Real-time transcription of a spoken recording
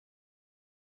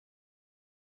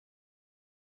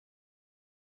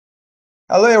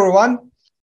Hello, everyone.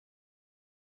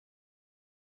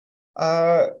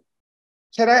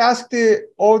 Can I ask the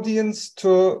audience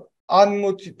to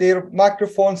unmute their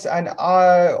microphones and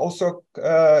also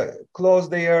close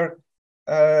their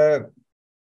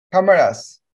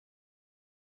cameras,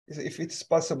 if it's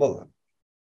possible?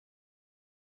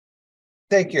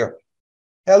 Thank you.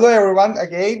 Hello, everyone,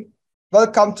 again.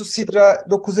 Welcome to Sidra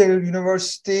Dokuz Eylul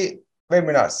University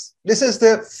webinars. This is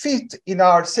the fifth in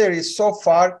our series so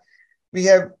far. We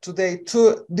have today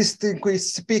two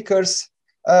distinguished speakers.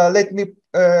 Let me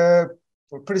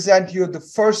present you the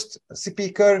first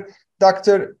speaker,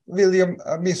 Dr. William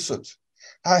Mifsud.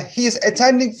 He is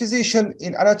attending physician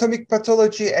in anatomic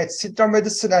pathology at Sidra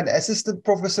Medicine and assistant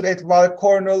professor at Weill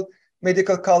Cornell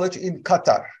Medical College in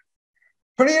Qatar.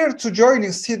 Prior to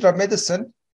joining Sidra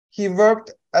Medicine, he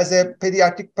worked as a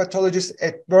pediatric pathologist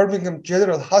at Birmingham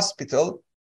General Hospital,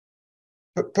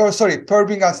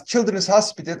 Birmingham Children's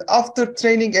Hospital, after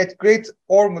training at Great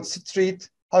Ormond Street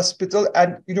Hospital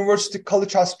and University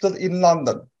College Hospital in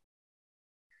London.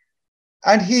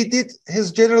 And he did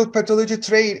his general pathology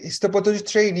histopathology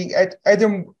training at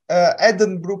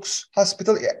Addenbrooke's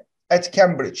Hospital at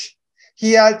Cambridge.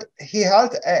 He held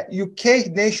a UK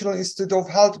National Institute of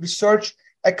Health Research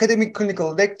academic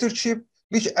clinical lectureship,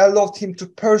 which allowed him to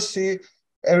pursue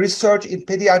research in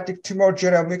pediatric tumor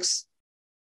genomics.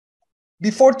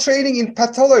 Before training in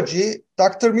pathology,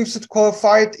 Dr. Mifsud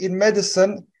qualified in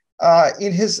medicine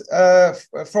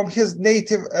from his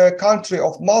native country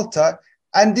of Malta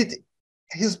and did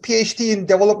his PhD in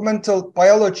developmental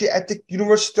biology at the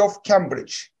University of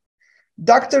Cambridge.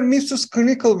 Dr. Mifsud's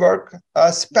clinical work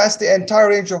spans the entire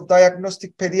range of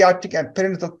diagnostic pediatric and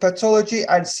perinatal pathology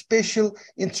and special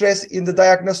interest in the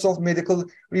diagnosis of medical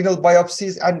renal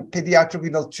biopsies and pediatric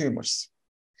renal tumors.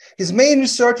 His main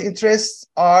research interests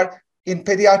are in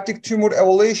pediatric tumor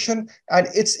evaluation and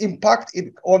its impact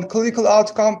on clinical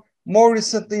outcome, more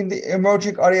recently in the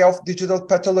emerging area of digital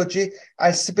pathology,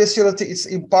 and specialty its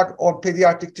impact on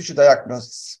pediatric tissue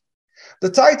diagnosis.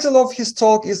 The title of his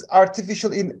talk is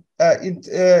Artificial in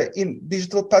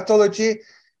Digital Pathology.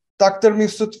 Dr.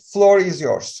 Mifsud, floor is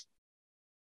yours.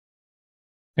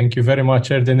 Thank you very much,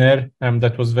 Erdener.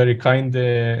 That was very kind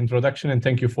introduction, and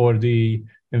thank you for the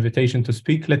invitation to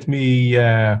speak. Let me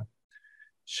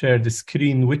share the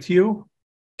screen with you.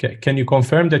 Can you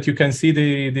confirm that you can see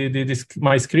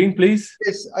my screen, please?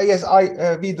 Yes,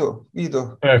 we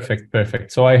do.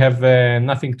 Perfect. So I have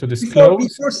nothing to disclose.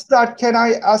 Before start, can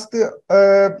I ask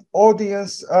the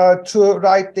audience to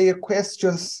write their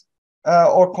questions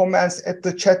or comments at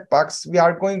the chat box? We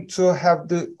are going to have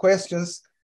the questions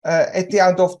at the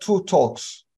end of two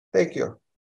talks. Thank you.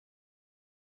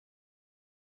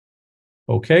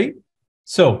 Okay.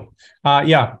 So,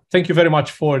 thank you very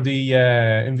much for the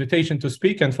invitation to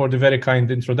speak and for the very kind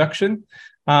introduction.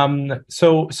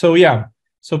 So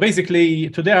basically,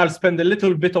 today I'll spend a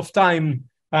little bit of time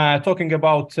talking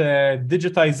about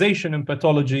digitization in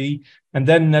pathology, and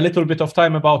then a little bit of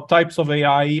time about types of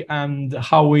AI and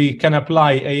how we can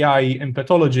apply AI in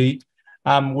pathology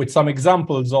with some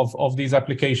examples of these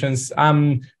applications.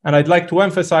 And I'd like to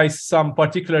emphasize some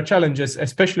particular challenges,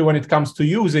 especially when it comes to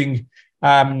using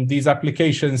these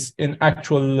applications in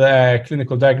actual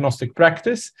clinical diagnostic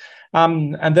practice.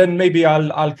 And then maybe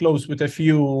I'll close with a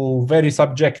few very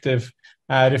subjective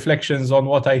reflections on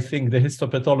what I think the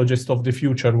histopathologist of the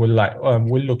future will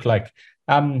look like.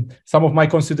 Some of my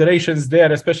considerations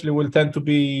there especially will tend to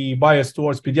be biased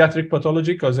towards pediatric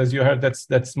pathology, because as you heard,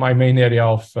 that's my main area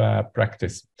of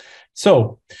practice.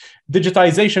 So,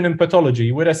 digitization in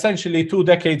pathology, we're essentially 2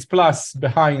 decades plus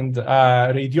behind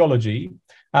radiology.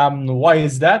 Why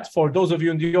is that? For those of you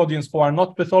in the audience who are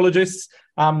not pathologists,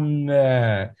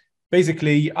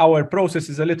 basically our process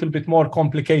is a little bit more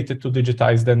complicated to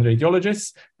digitize than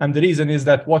radiologists. And the reason is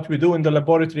that what we do in the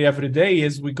laboratory every day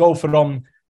is we go from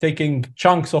taking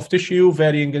chunks of tissue,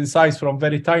 varying in size from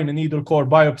very tiny needle core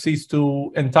biopsies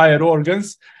to entire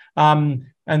organs,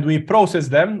 and we process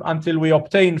them until we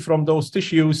obtain from those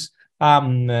tissues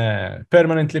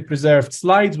permanently preserved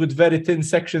slides with very thin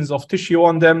sections of tissue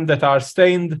on them that are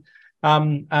stained,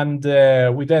 and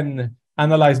we then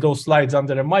analyze those slides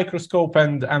under a microscope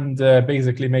and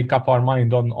basically make up our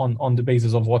mind on the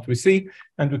basis of what we see,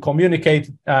 and we communicate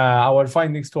our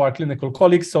findings to our clinical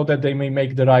colleagues so that they may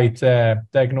make the right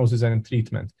diagnosis and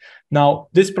treatment. Now,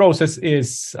 this process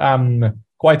is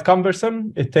quite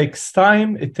cumbersome. It takes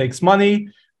time, it takes money,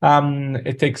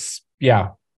 it takes,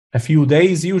 a few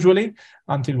days usually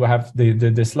until we have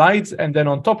the slides. And then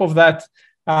on top of that,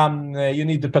 you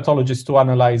need the pathologist to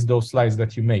analyze those slides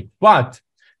that you make. But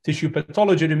tissue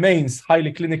pathology remains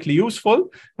highly clinically useful.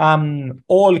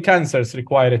 All cancers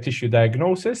require a tissue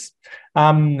diagnosis,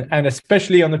 and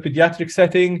especially on a pediatric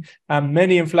setting,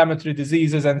 many inflammatory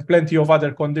diseases and plenty of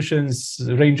other conditions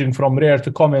ranging from rare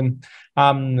to common.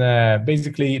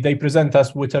 Basically, they present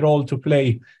us with a role to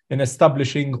play in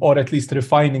establishing or at least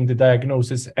refining the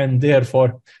diagnosis and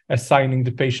therefore assigning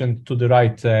the patient to the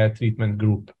right treatment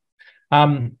group.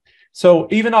 So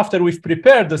even after we've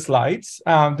prepared the slides,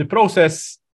 the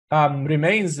process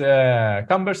remains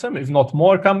cumbersome, if not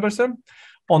more cumbersome.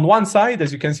 On one side,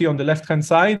 as you can see on the left-hand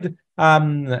side,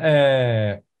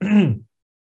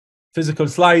 physical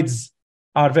slides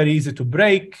are very easy to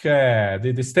break.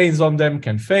 The stains on them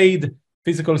can fade.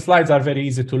 Physical slides are very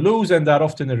easy to lose and are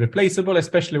often irreplaceable,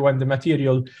 especially when the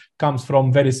material comes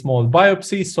from very small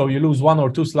biopsies. So you lose 1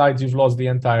 or 2 slides, you've lost the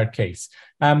entire case.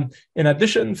 In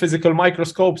addition, physical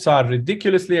microscopes are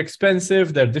ridiculously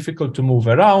expensive. They're difficult to move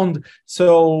around.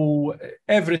 So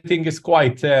everything is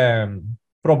quite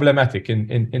problematic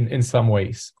in some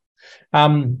ways.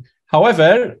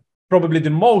 However, probably the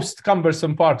most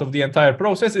cumbersome part of the entire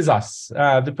process is us,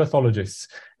 the pathologists.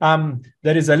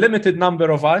 There is a limited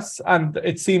number of us, and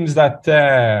it seems that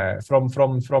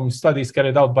from studies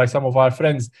carried out by some of our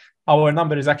friends, our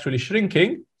number is actually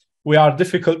shrinking. We are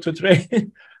difficult to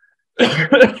train.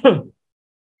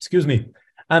 Excuse me.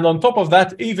 And on top of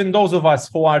that, even those of us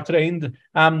who are trained,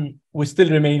 we still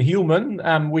remain human,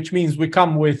 which means we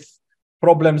come with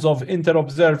problems of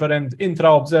inter-observer and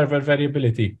intra-observer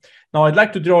variability. Now, I'd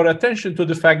like to draw attention to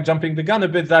the fact, jumping the gun a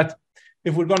bit, that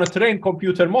if we're going to train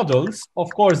computer models,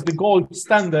 of course, the gold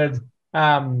standard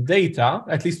data,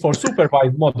 at least for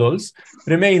supervised models,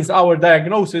 remains our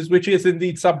diagnosis, which is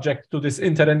indeed subject to this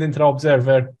inter and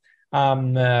intra-observer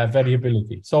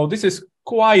variability. So this is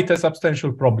quite a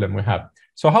substantial problem we have.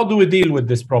 So how do we deal with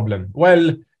this problem?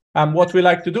 Well, what we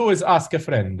like to do is ask a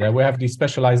friend. We have these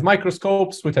specialized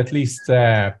microscopes with at least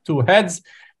 2 heads.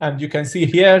 And you can see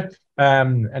here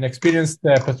an experienced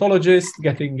pathologist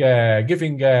giving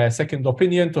a second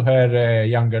opinion to her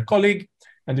younger colleague.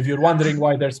 And if you're wondering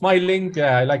why they're smiling,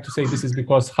 I like to say this is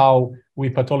because how we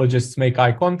pathologists make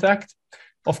eye contact.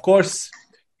 Of course,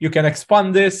 you can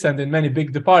expand this, and in many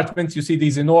big departments, you see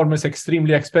these enormous,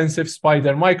 extremely expensive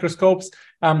spider microscopes.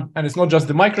 And it's not just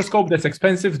the microscope that's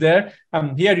expensive there.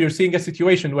 Here you're seeing a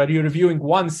situation where you're reviewing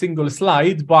one single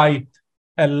slide by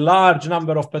a large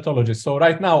number of pathologists. So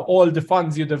right now, all the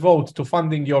funds you devote to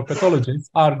funding your pathologists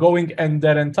are going in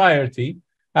their entirety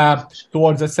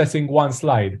towards assessing one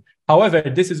slide. However,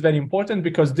 this is very important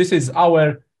because this is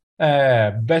our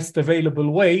best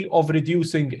available way of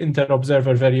reducing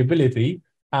inter-observer variability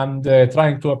and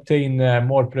trying to obtain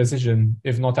more precision,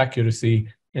 if not accuracy,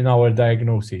 in our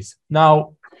diagnoses.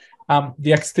 Now,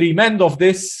 the extreme end of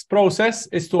this process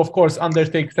is to, of course,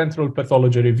 undertake central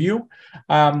pathology review,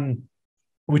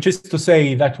 which is to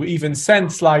say that we even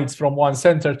send slides from one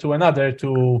center to another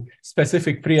to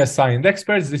specific pre-assigned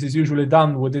experts. This is usually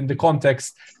done within the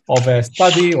context of a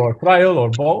study or trial or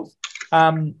both.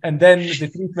 And then the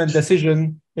treatment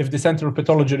decision, if the central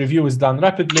pathology review is done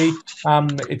rapidly,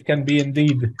 it can be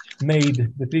indeed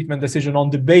made the treatment decision on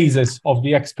the basis of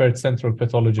the expert central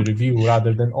pathology review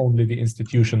rather than only the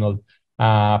institutional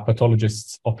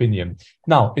pathologist's opinion.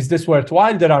 Now, is this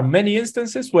worthwhile? There are many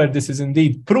instances where this is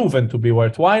indeed proven to be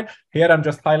worthwhile. Here I'm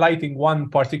just highlighting one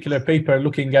particular paper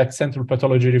looking at central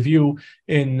pathology review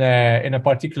in a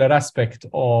particular aspect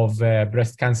of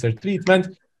breast cancer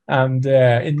treatment. And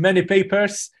in many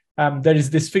papers, there is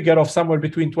this figure of somewhere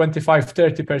between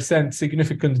 25–30%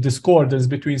 significant discordance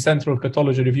between central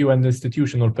pathology review and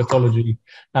institutional pathology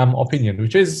opinion,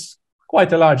 which is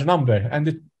quite a large number.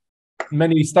 And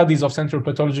many studies of central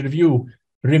pathology review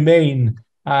remain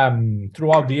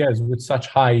throughout the years with such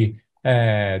high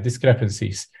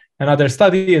discrepancies. Another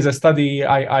study is a study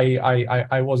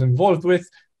I was involved with,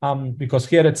 because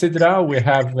here at Sidra, we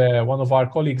have one of our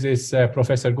colleagues is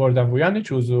Professor Gordan Vujanic,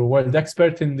 who's a world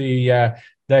expert in the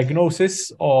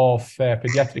diagnosis of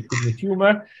pediatric kidney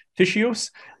tumor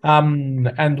tissues.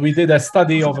 And we did a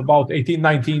study of about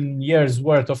 18–19 years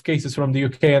worth of cases from the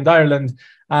UK and Ireland.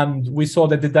 And we saw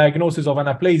that the diagnosis of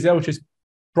anaplasia, which is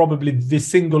probably the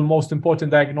single most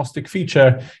important diagnostic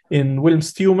feature in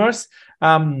Wilms tumors,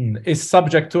 is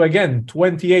subject to, again,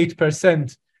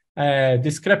 28%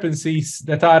 discrepancies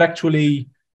that are actually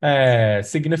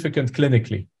significant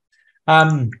clinically.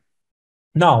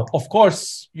 Now, of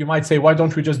course, you might say, why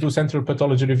don't we just do central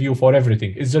pathology review for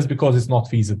everything? It's just because it's not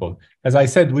feasible. As I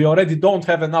said, we already don't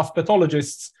have enough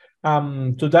pathologists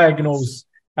to diagnose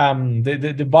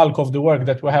the bulk of the work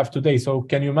that we have today. So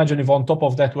can you imagine if on top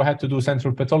of that we had to do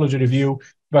central pathology review,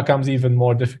 becomes even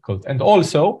more difficult. And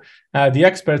also the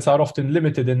experts are often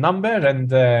limited in number,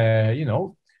 and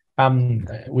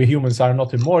we humans are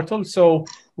not immortal, so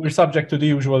we're subject to the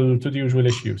usual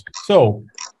issues. So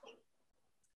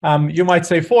you might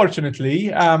say, fortunately,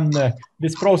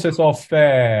 this process of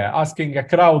asking a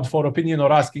crowd for opinion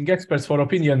or asking experts for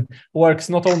opinion works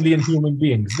not only in human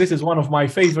beings. This is one of my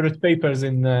favorite papers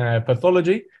in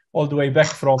pathology, all the way back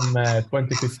from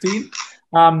 2015.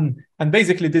 And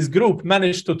basically, this group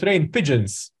managed to train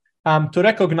pigeons to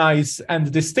recognize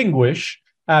and distinguish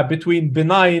between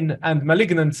benign and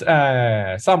malignant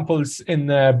samples in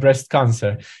breast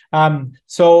cancer.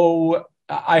 So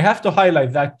I have to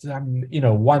highlight that,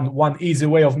 one easy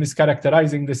way of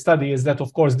mischaracterizing the study is that,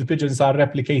 of course, the pigeons are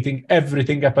replicating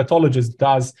everything a pathologist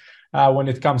does when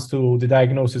it comes to the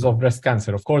diagnosis of breast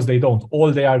cancer. Of course, they don't.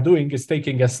 All they are doing is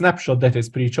taking a snapshot that is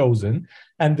pre-chosen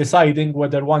and deciding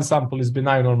whether one sample is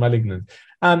benign or malignant.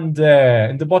 And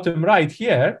in the bottom right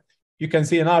here, you can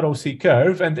see an ROC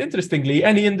curve. And interestingly,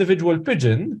 any individual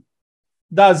pigeon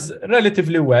does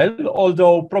relatively well,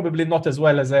 although probably not as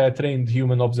well as a trained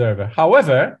human observer.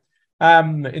 However,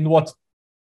 in what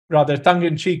rather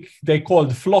tongue-in-cheek they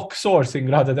called flock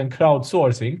sourcing rather than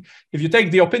crowdsourcing, if you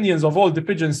take the opinions of all the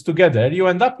pigeons together, you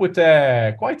end up with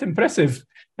a quite impressive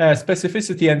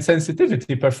specificity and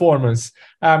sensitivity performance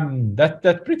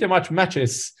that pretty much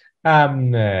matches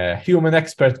human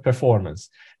expert performance.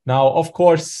 Now, of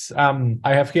course,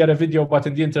 I have here a video, but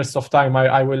in the interest of time,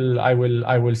 I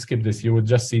will skip this. You would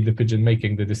just see the pigeon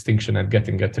making the distinction and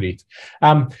getting a treat.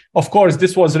 Of course,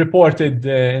 this was reported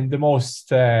in the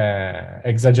most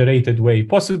exaggerated way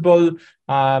possible.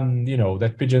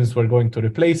 That pigeons were going to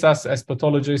replace us as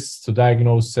pathologists to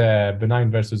diagnose benign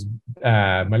versus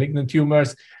malignant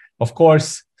tumors. Of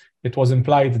course, it was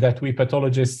implied that we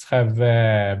pathologists have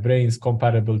brains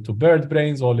comparable to bird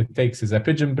brains. All it takes is a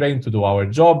pigeon brain to do our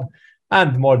job,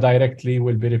 and more directly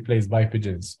will be replaced by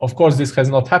pigeons. Of course, this has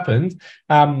not happened.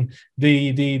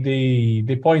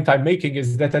 The point I'm making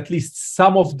is that at least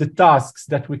some of the tasks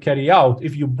that we carry out,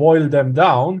 if you boil them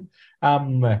down, they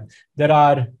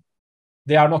are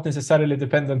not necessarily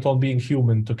dependent on being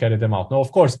human to carry them out. Now,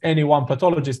 of course, any one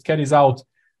pathologist carries out,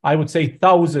 I would say,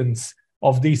 thousands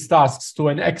of these tasks to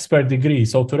an expert degree.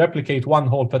 So to replicate one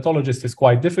whole pathologist is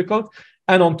quite difficult.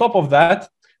 And on top of that,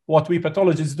 what we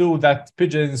pathologists do that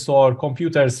pigeons or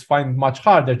computers find much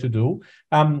harder to do,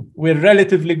 we're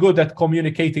relatively good at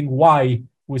communicating why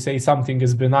we say something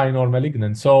is benign or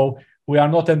malignant. So we are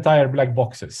not entire black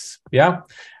boxes. Yeah.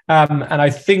 And I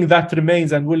think that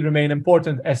remains and will remain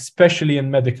important, especially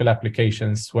in medical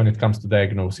applications when it comes to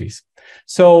diagnoses.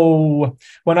 So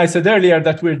when I said earlier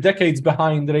that we're decades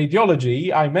behind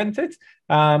radiology, I meant it.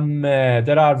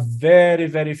 There are very,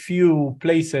 very few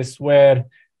places where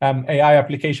AI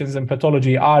applications in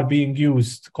pathology are being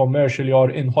used commercially or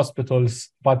in hospitals,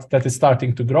 but that is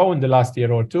starting to grow in the last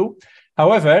year or two.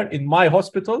 However, in my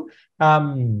hospital,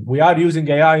 we are using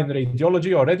AI in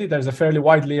radiology already. There's a fairly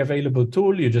widely available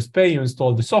tool. You just pay, you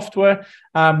install the software,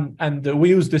 and we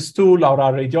use this tool, or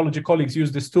our radiology colleagues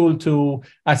use this tool to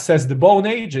assess the bone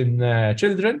age in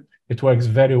children. It works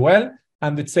very well,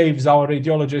 and it saves our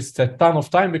radiologists a ton of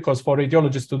time, because for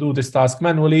radiologists to do this task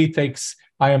manually takes,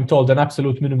 I am told, an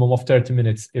absolute minimum of 30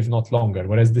 minutes, if not longer,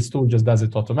 whereas this tool just does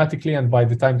it automatically. And by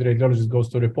the time the radiologist goes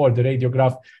to report the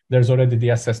radiograph, there's already the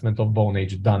assessment of bone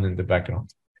age done in the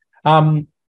background.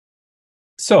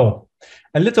 So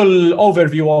a little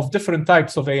overview of different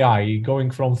types of AI,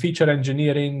 going from feature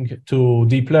engineering to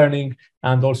deep learning,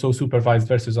 and also supervised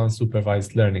versus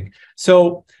unsupervised learning.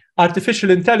 So artificial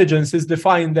intelligence is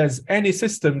defined as any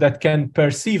system that can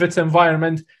perceive its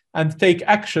environment and take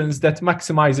actions that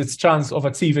maximize its chance of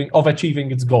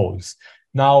achieving its goals.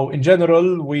 Now, in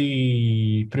general,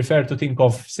 we prefer to think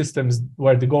of systems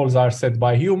where the goals are set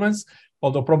by humans,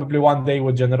 although probably one day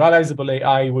with generalizable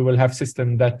AI, we will have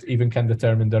systems that even can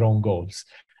determine their own goals.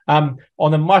 On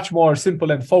a much more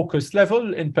simple and focused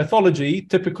level, in pathology,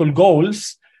 typical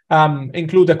goals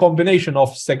include a combination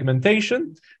of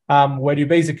segmentation, where you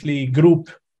basically group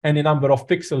any number of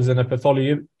pixels in a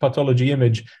pathology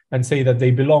image and say that they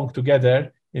belong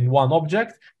together in one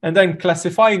object, and then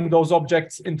classifying those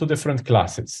objects into different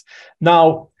classes.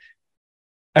 Now,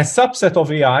 a subset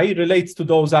of AI relates to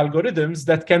those algorithms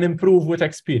that can improve with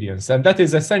experience, and that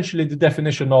is essentially the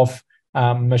definition of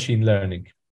machine learning.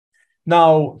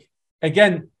 Now,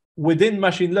 again, within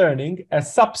machine learning, a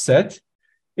subset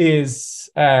is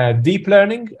deep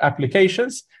learning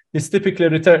applications. This typically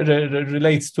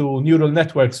relates to neural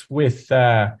networks with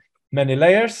many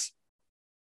layers.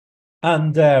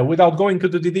 And without going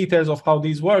into the details of how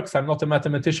these works, I'm not a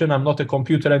mathematician, I'm not a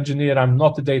computer engineer, I'm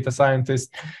not a data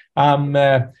scientist. I'm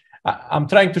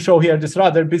trying to show here this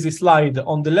rather busy slide.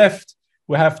 On the left,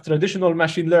 we have traditional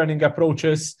machine learning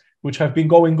approaches, which have been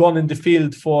going on in the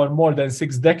field for more than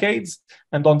 6 decades.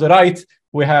 And on the right,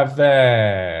 we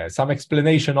have some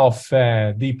explanation of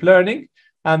deep learning.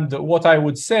 And what I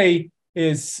would say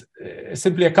is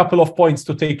simply a couple of points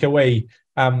to take away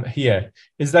here,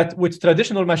 is that with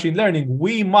traditional machine learning,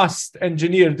 we must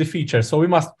engineer the features. So we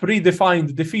must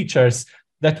predefine the features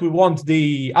that we want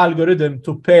the algorithm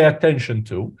to pay attention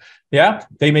to. Yeah,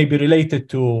 they may be related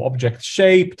to object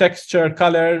shape, texture,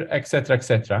 color, etc.,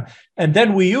 etc. And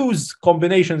then we use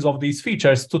combinations of these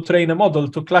features to train a model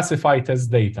to classify it as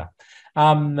data.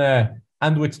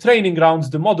 And with training rounds,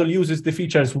 the model uses the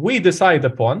features we decide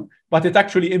upon, but it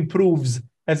actually improves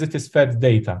as it is fed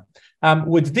data.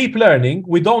 With deep learning,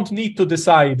 we don't need to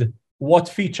decide what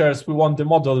features we want the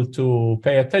model to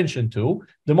pay attention to.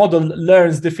 The model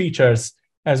learns the features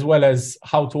as well as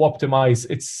how to optimize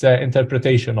its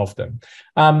interpretation of them.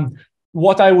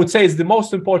 What I would say is the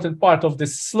most important part of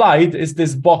this slide is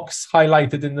this box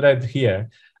highlighted in red here,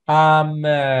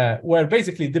 where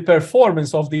basically the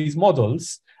performance of these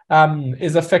models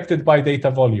is affected by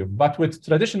data volume. But with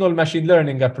traditional machine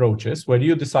learning approaches, where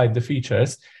you decide the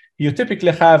features, you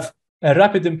typically have a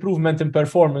rapid improvement in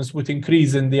performance with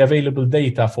increase in the available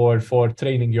data for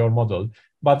training your model.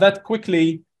 But that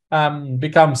quickly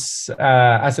becomes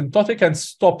asymptotic and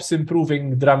stops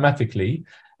improving dramatically.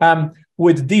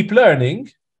 With deep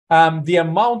learning, the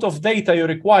amount of data you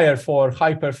require for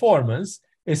high performance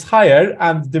is higher,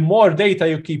 and the more data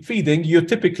you keep feeding, you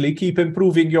typically keep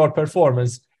improving your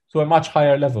performance to a much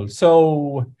higher level.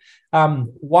 So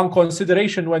one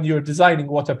consideration when you're designing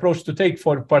what approach to take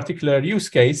for a particular use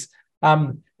case,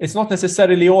 it's not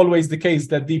necessarily always the case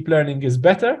that deep learning is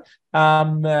better,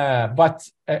 but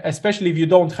especially if you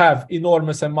don't have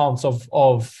enormous amounts of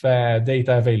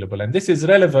data available. And this is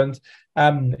relevant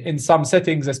in some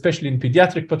settings, especially in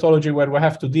pediatric pathology, where we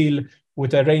have to deal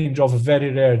with a range of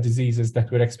very rare diseases that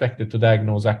we're expected to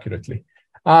diagnose accurately.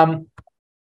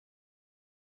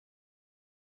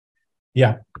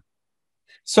 Yeah.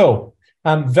 So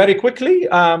very quickly,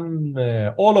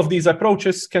 all of these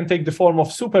approaches can take the form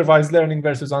of supervised learning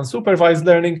versus unsupervised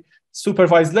learning.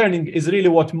 Supervised learning is really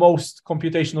what most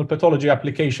computational pathology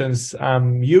applications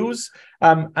use.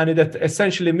 And it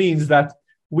essentially means that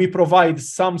we provide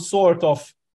some sort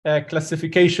of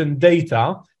classification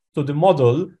data to the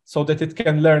model so that it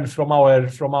can learn from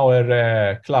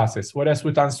our classes. Whereas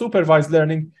with unsupervised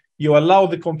learning, you allow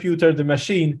the computer, the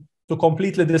machine, to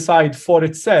completely decide for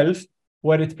itself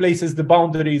where it places the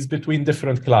boundaries between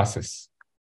different classes.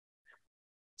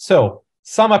 So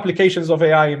some applications of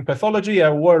AI in pathology,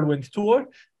 a whirlwind tour.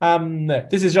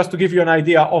 This is just to give you an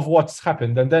idea of what's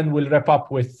happened, and then we'll wrap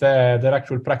up with their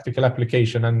actual practical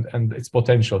application and its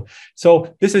potential.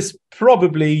 So this is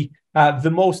probably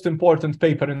the most important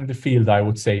paper in the field, I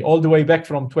would say, all the way back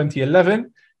from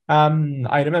 2011.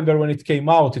 I remember when it came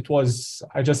out,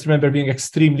 I just remember being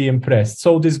extremely impressed.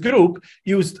 So this group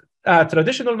used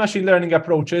traditional machine learning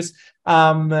approaches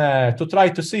to try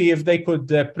to see if they could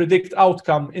predict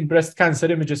outcome in breast cancer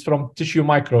images from tissue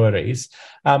microarrays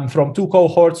from 2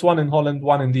 cohorts, one in Holland,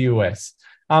 one in the US.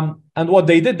 And what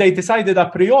they did, they decided a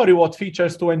priori what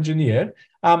features to engineer.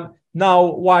 Now,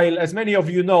 while as many of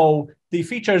you know, the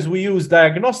features we use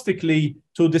diagnostically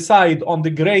to decide on the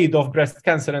grade of breast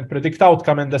cancer and predict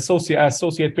outcome and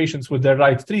associate patients with the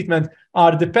right treatment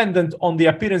are dependent on the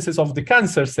appearances of the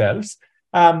cancer cells.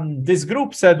 This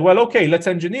group said, well, okay, let's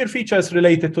engineer features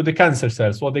related to the cancer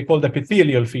cells, what they call the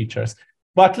epithelial features.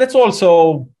 But let's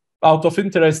also, out of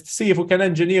interest, see if we can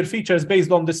engineer features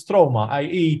based on the stroma,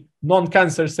 i.e.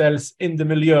 non-cancer cells in the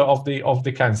milieu of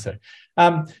the cancer.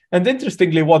 And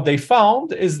interestingly, what they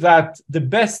found is that the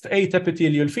best 8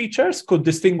 epithelial features could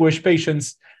distinguish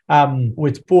patients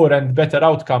with poor and better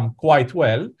outcome quite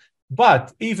well.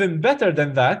 But even better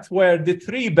than that were the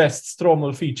 3 best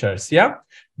stromal features,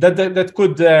 that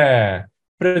could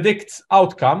predict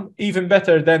outcome even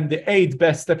better than the 8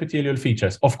 best epithelial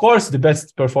features. Of course, the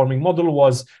best performing model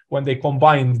was when they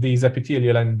combined these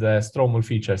epithelial and stromal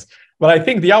features. But I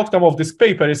think the outcome of this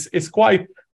paper is quite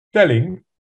telling,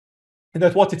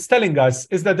 that what it's telling us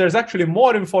is that there's actually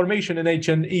more information in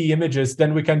H&E images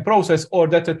than we can process, or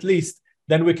that at least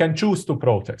than we can choose to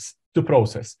process.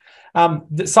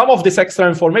 Some of this extra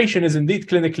information is indeed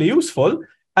clinically useful,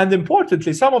 and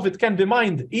importantly, some of it can be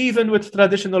mined even with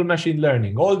traditional machine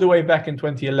learning all the way back in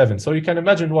 2011. So you can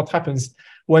imagine what happens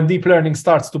when deep learning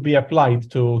starts to be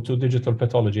applied to digital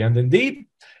pathology. And indeed,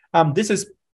 this is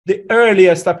the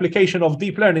earliest application of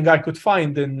deep learning I could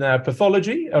find in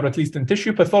pathology, or at least in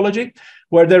tissue pathology,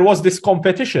 where there was this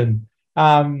competition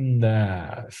for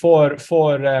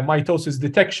mitosis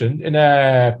detection in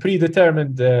a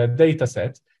predetermined data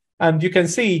set. And you can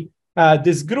see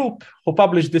this group who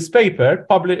published this paper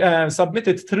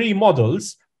submitted 3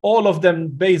 models, all of them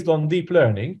based on deep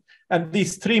learning. And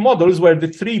these 3 models were the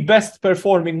 3 best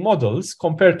performing models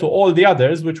compared to all the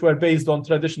others, which were based on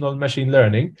traditional machine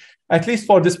learning, at least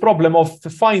for this problem of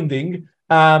finding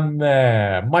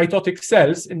mitotic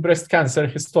cells in breast cancer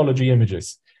histology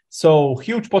images. So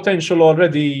huge potential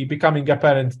already becoming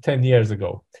apparent 10 years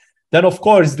ago. Then, of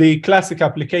course, the classic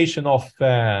application of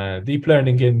deep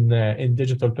learning in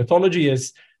digital pathology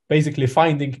is basically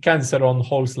finding cancer on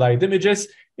whole slide images,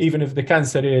 even if the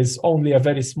cancer is only a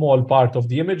very small part of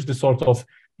the image, the sort of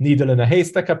needle in a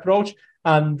haystack approach.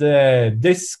 And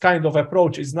this kind of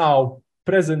approach is now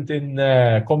present in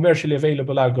commercially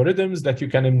available algorithms that you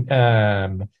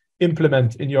can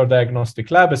implement in your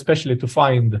diagnostic lab, especially to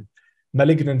find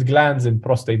malignant glands in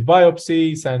prostate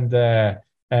biopsies and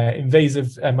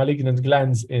invasive malignant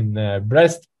glands in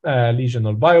breast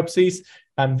lesional biopsies.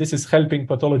 And this is helping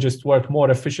pathologists work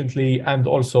more efficiently and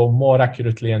also more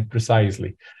accurately and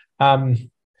precisely.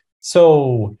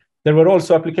 So there were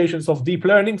also applications of deep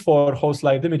learning for whole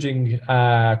slide imaging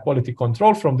quality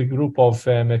control from the group of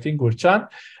Metingur Chan.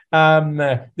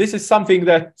 This is something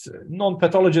that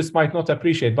non-pathologists might not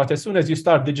appreciate, but as soon as you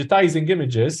start digitizing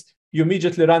images, you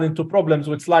immediately run into problems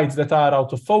with slides that are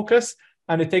out of focus,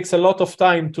 and it takes a lot of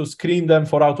time to screen them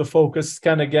for out of focus,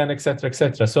 scan again, etc.,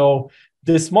 etc. So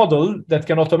this model that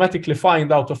can automatically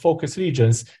find out of focus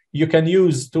regions, you can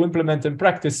use to implement in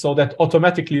practice so that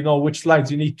automatically know which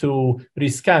slides you need to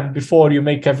rescan before you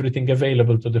make everything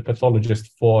available to the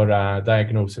pathologist for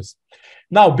diagnosis.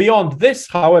 Now, beyond this,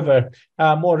 however,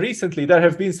 more recently, there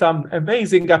have been some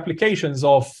amazing applications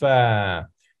of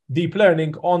deep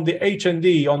learning on the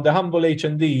HND, on the humble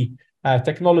HND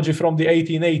technology from the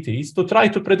 1880s to try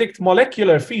to predict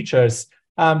molecular features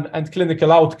and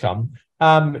clinical outcome.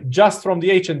 Just from the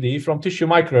HND, from tissue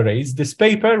microarrays. This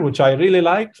paper, which I really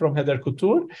like, from Heather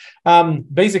Couture,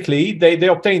 basically, they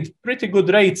obtained pretty good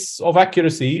rates of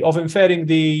accuracy of inferring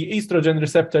the estrogen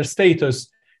receptor status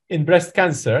in breast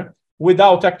cancer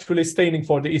without actually staining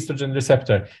for the estrogen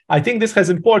receptor. I think this has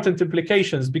important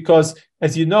implications because,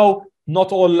 as you know,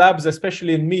 not all labs,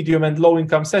 especially in medium and low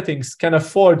income settings, can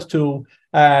afford to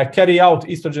carry out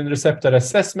estrogen receptor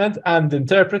assessment and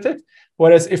interpret it.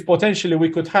 Whereas if potentially we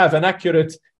could have an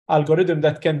accurate algorithm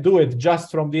that can do it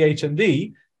just from the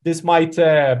HND, this might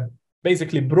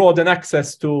basically broaden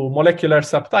access to molecular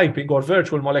subtyping or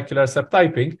virtual molecular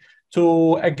subtyping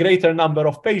to a greater number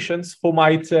of patients who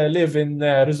might live in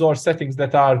resource settings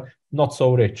that are not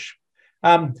so rich.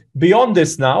 Beyond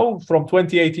this now, from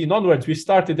 2018 onwards, we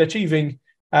started achieving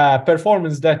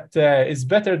performance that is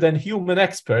better than human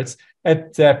experts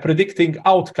at predicting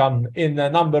outcome in a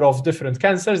number of different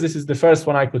cancers. This is the first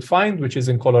one I could find, which is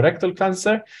in colorectal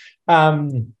cancer.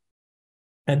 And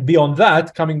beyond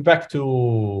that, coming back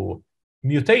to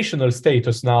mutational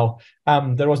status now,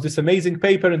 there was this amazing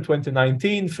paper in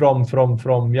 2019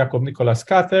 from Jakob Nicolas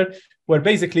Kater, where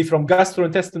basically from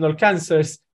gastrointestinal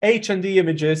cancers, HND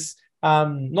images,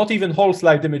 not even whole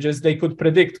slide images, they could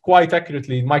predict quite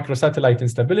accurately microsatellite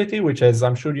instability, which, as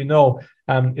I'm sure you know,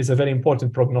 is a very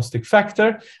important prognostic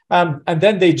factor. And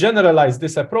then they generalized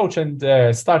this approach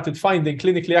and started finding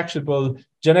clinically actionable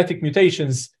genetic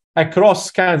mutations across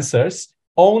cancers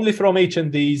only from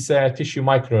HND's tissue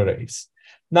microarrays.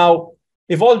 Now,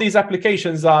 if all these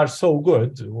applications are so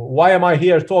good, why am I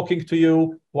here talking to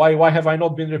you? Why have I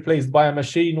not been replaced by a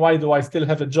machine? Why do I still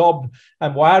have a job?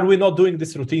 And why are we not doing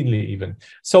this routinely even?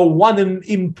 So one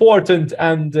important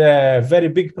and very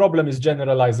big problem is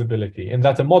generalizability, in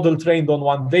that a model trained on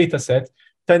one data set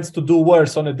tends to do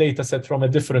worse on a data set from a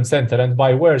different center. And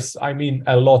by worse, I mean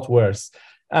a lot worse.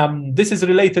 This is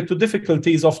related to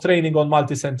difficulties of training on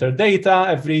multi-center data.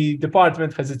 Every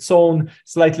department has its own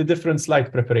slightly different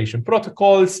slide preparation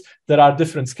protocols. There are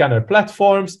different scanner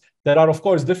platforms. There are, of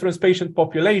course, different patient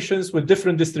populations with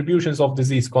different distributions of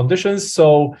disease conditions.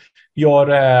 So your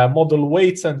model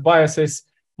weights and biases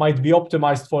might be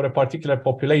optimized for a particular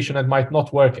population and might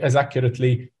not work as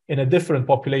accurately in a different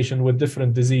population with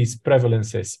different disease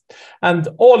prevalences. And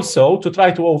also, to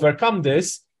try to overcome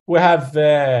this, we have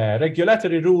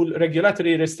regulatory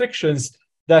restrictions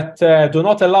that do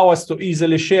not allow us to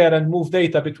easily share and move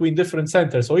data between different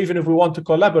centers. So even if we want to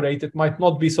collaborate, it might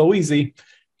not be so easy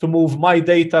to move my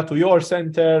data to your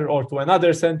center or to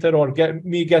another center or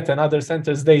get another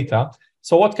center's data.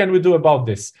 So what can we do about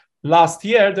this? Last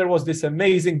year, there was this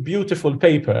amazing, beautiful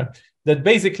paper that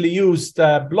basically used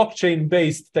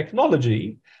blockchain-based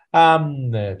technology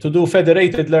to do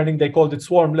federated learning. They called it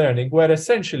swarm learning, where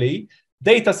essentially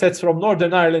data sets from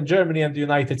Northern Ireland, Germany, and the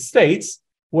United States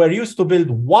were used to build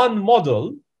one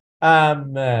model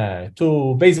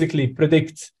to basically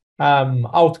predict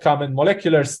outcome and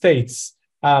molecular states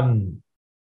from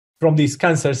these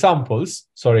cancer samples,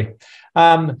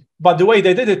 but the way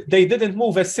they did it, they didn't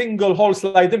move a single whole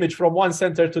slide image from one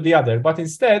center to the other, but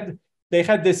instead they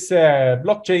had this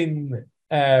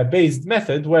blockchain-based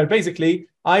method where basically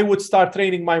I would start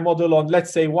training my model on,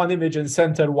 let's say, one image in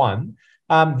center one.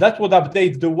 That would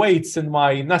update the weights in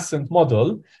my nascent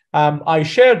model. I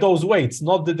share those weights,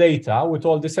 not the data, with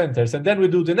all the centers. And then we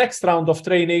do the next round of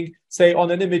training, say on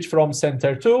an image from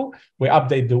center 2, we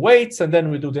update the weights, and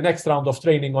then we do the next round of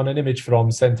training on an image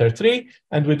from center 3,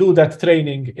 and we do that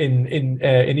training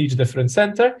in each different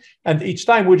center. And each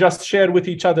time we just share with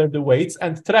each other the weights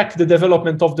and track the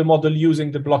development of the model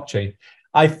using the blockchain.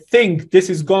 I think this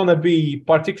is going to be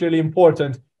particularly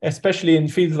important, especially in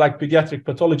fields like pediatric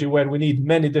pathology, where we need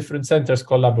many different centers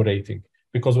collaborating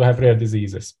because we have rare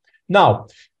diseases. Now,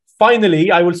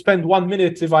 finally, I will spend 1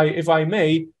 minute, if I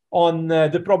may, on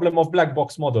the problem of black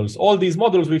box models. All these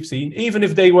models we've seen, even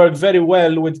if they work very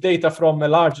well with data from a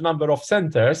large number of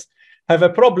centers, have a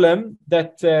problem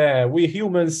that we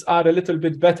humans are a little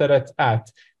bit better at,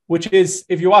 which is,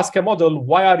 if you ask a model,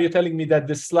 why are you telling me that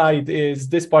this slide is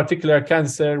this particular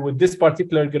cancer with this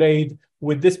particular grade,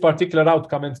 with this particular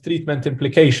outcome and treatment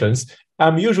implications?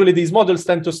 Usually these models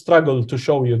tend to struggle to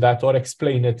show you that or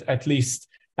explain it, at least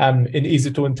in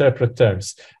easy to interpret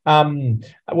terms.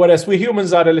 Whereas we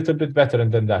humans are a little bit better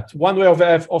than that. One way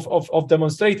of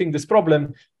demonstrating this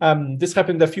problem, this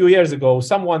happened a few years ago.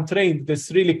 Someone trained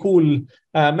this really cool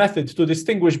method to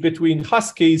distinguish between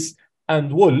huskies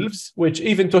and wolves, which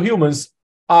even to humans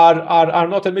are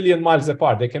not a million miles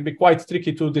apart. They can be quite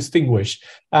tricky to distinguish.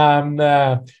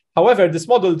 However, this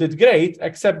model did great,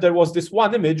 except there was this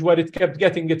one image where it kept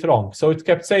getting it wrong. So it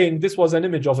kept saying this was an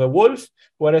image of a wolf,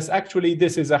 whereas actually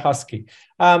this is a husky.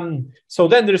 So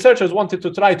then the researchers wanted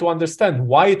to try to understand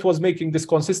why it was making this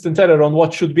consistent error on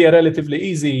what should be a relatively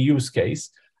easy use case.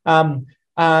 They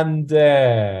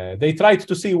tried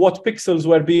to see what pixels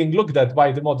were being looked at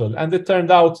by the model. And it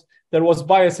turned out there was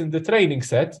bias in the training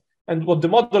set. And what the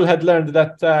model had learned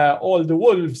that all the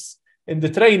wolves in the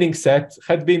training set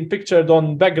had been pictured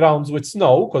on backgrounds with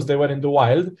snow because they were in the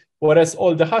wild, whereas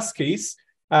all the huskies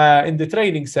in the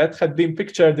training set had been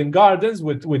pictured in gardens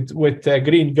with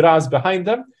green grass behind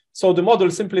them. So the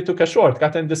model simply took a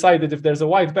shortcut and decided if there's a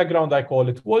white background, I call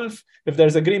it wolf. If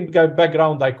there's a green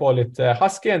background, I call it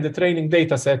husky. And the training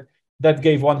data set that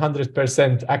gave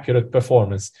 100% accurate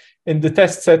performance. In the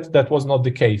test set, that was not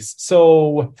the case.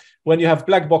 So when you have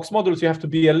black box models, you have to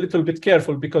be a little bit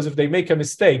careful, because if they make a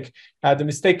mistake, the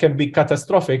mistake can be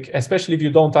catastrophic, especially if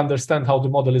you don't understand how the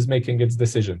model is making its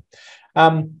decision.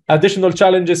 Additional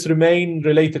challenges remain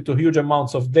related to huge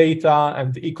amounts of data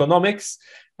and economics.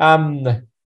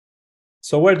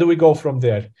 So where do we go from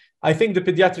there? I think the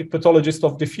pediatric pathologist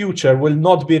of the future will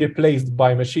not be replaced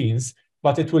by machines,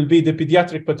 but it will be the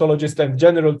pediatric pathologist and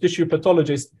general tissue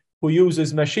pathologist who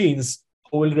uses machines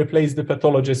who will replace the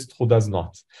pathologist who does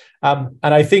not. And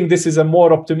I think this is a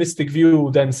more optimistic view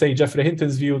than, say, Jeffrey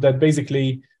Hinton's view that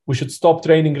basically we should stop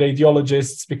training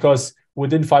radiologists because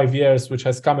within 5 years, which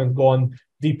has come and gone,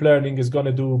 deep learning is going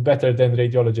to do better than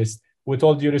radiologists. With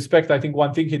all due respect, I think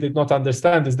one thing he did not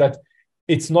understand is that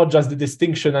it's not just the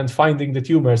distinction and finding the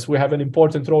tumors. We have an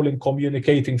important role in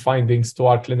communicating findings to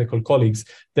our clinical colleagues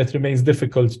that remains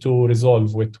difficult to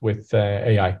resolve with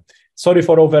AI. Sorry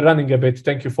for overrunning a bit.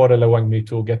 Thank you for allowing me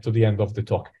to get to the end of the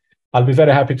talk. I'll be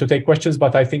very happy to take questions,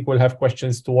 but I think we'll have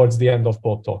questions towards the end of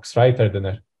both talks, right,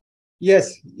 Erdener?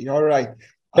 Yes, you're right.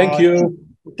 Thank you.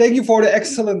 Thank you for the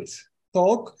excellent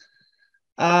talk.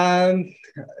 And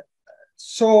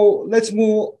so let's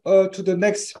move to the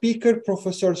next speaker,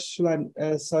 Professor Sülen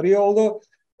Sarıoğlu,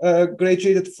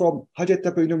 graduated from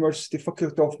Hacettepe University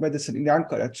Faculty of Medicine in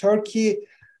Ankara, Turkey.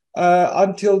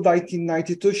 Until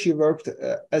 1992, she worked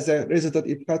as a resident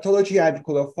in pathology and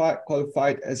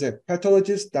qualified as a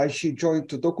pathologist. Then she joined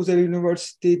the Dokuz Eylul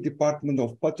University Department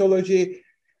of Pathology.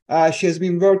 She has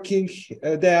been working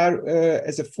there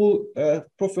as a full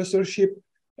professorship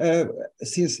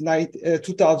since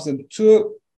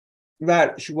 2002,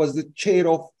 where she was the chair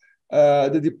of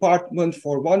the department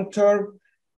for 1 term.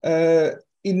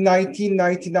 In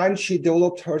 1999, she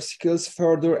developed her skills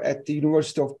further at the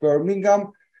University of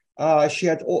Birmingham. She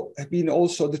had been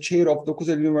also the chair of Dokuz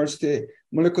Eylul University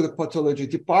Molecular Pathology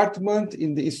Department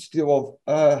in the Institute of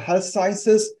Health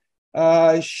Sciences.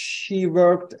 She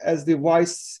worked as the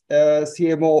vice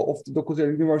CMO of the Dokuz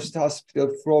Eylul University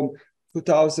Hospital from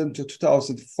 2000 to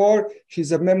 2004.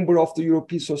 She's a member of the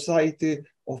European Society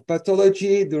of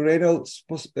Pathology, the Renal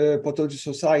Pathology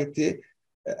Society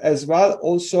as well.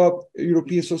 Also,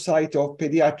 European Society of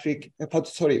Pediatric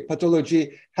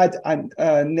Pathology, head and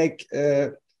neck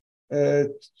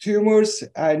tumors,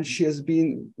 and she has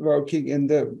been working in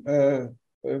the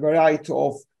variety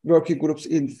of working groups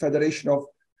in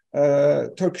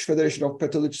Turkish Federation of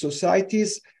Pathology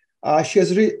Societies. She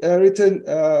has written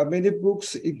many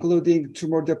books, including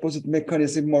Tumor Deposit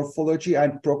Mechanism, Morphology,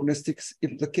 and Prognostics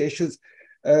Implications,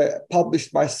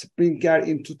 published by Springer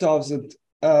in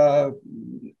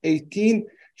 2018.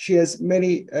 She has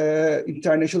many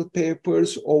international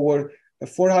papers, over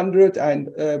 400,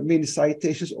 and many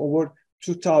citations, over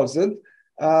 2,000.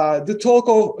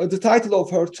 The title of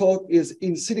her talk is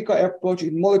In Silico Approach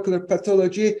in Molecular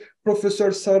Pathology. Professor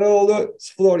Sarıoğlu,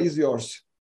 the floor is yours.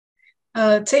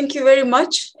 Thank you very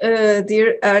much,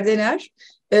 dear Erdener,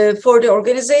 for the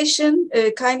organization,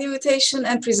 kind invitation,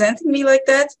 and presenting me like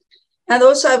that. And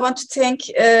also, I want to thank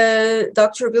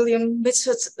Dr. William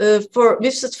Mifsud for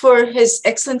his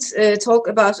excellent talk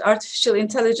about artificial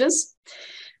intelligence.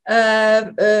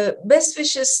 Best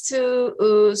wishes to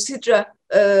Sidra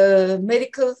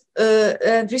Medical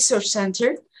and Research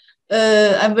Center.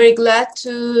 I'm very glad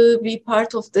to be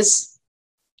part of this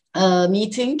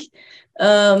meeting.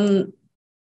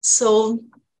 So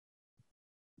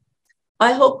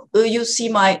I hope you see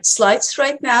my slides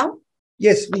right now.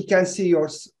 Yes, we can see your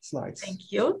slides.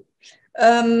 Thank you.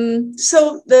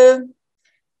 So the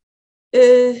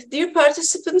dear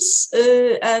participants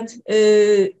and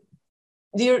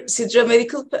dear Sidra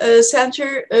Medical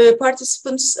Center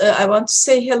participants, I want to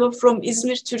say hello from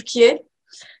İzmir, Turkey.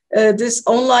 This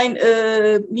online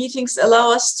meetings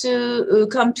allow us to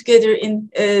come together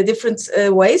in different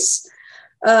ways.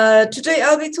 Today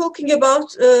I'll be talking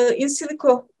about in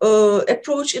silico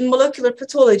approach in molecular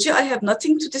pathology. I have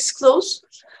nothing to disclose.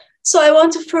 So I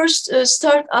want to first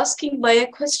start asking by a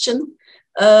question.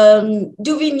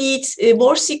 Do we need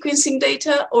more sequencing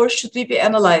data, or should we be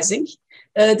analyzing?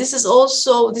 This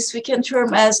we can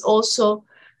term as also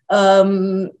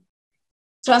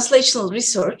translational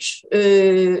research,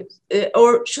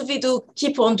 or should we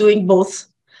keep on doing both?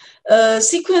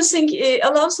 Sequencing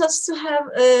allows us to have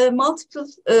multiple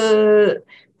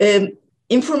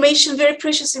information, very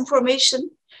precious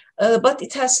information, but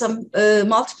it has some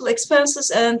multiple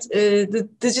expenses, and the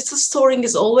digital storing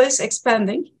is always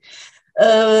expanding.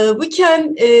 We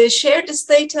can share this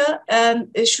data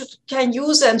and can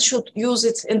use and should use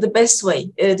it in the best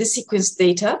way, the sequence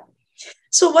data.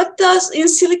 So what does in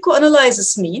silico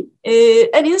analysis mean?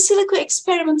 An in silico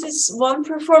experiment is one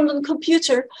performed on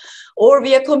computer or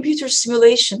via computer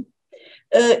simulation.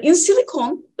 In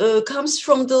silicon comes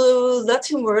from the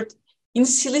Latin word in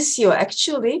silicio,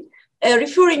 actually,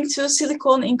 referring to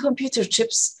silicon in computer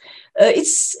chips.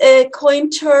 It's a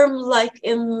coined term like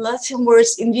in Latin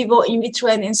words in vivo, in vitro,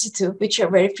 and in situ, which are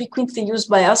very frequently used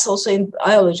by us also in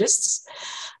biologists.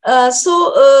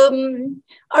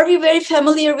 Are we very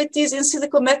familiar with these in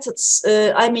silico methods?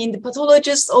 I mean, the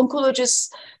pathologists,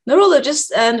 oncologists, neurologists,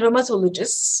 and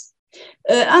rheumatologists.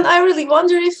 And I really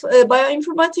wonder if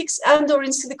bioinformatics and or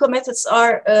in silico methods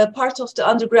are part of the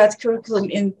undergrad curriculum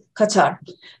in Qatar.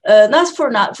 Not for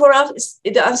now. For us,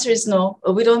 the answer is no.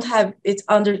 We don't have it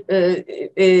under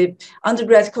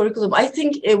undergrad curriculum. I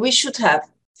think we should have.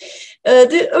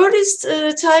 The earliest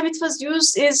time it was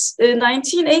used is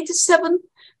 1987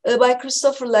 by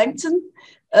Christopher Langton.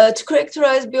 To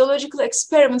characterize biological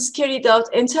experiments carried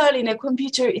out entirely in a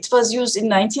computer, it was used in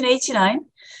 1989.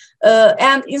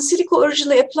 And in silico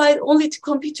originally applied only to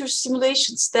computer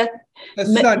simulations that...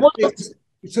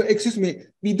 So excuse me,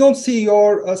 we don't see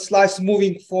your slides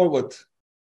moving forward.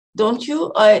 Don't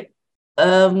you?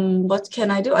 What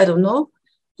can I do? I don't know.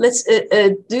 Let's,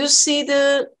 do you see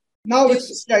the... Now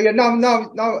it's,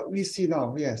 now we see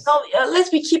now, yes. Now, let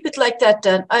me keep it like that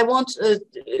then. I won't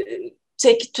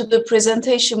take it to the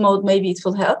presentation mode, maybe it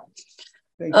will help.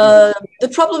 The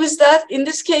problem is that in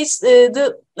this case,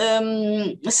 the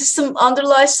system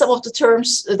underlies some of the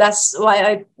terms. That's why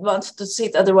I wanted to say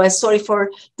it otherwise. Sorry for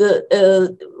the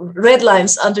red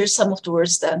lines under some of the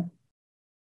words then.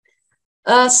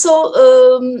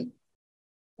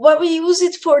 What we use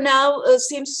it for now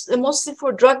seems mostly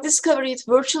for drug discovery, it's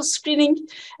virtual screening,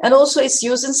 and also it's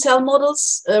used in cell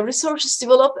models. Researchers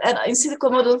develop an in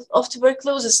silico model of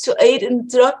tuberculosis to aid in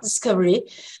drug discovery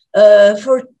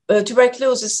for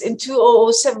tuberculosis in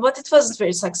 2007, but it wasn't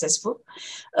very successful.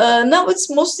 Now it's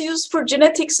mostly used for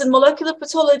genetics and molecular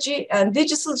pathology, and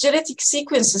digital genetic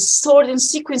sequences stored in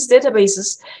sequence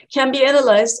databases can be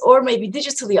analyzed or maybe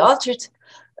digitally altered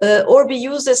or be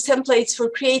used as templates for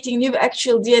creating new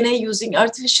actual DNA using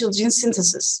artificial gene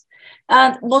synthesis,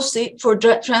 and mostly for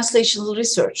translational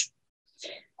research.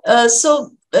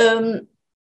 When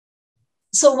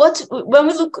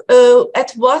we look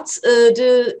at what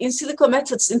the in silico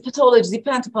methods in pathology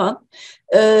depend upon,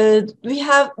 we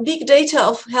have big data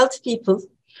of healthy people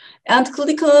and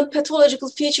clinical and pathological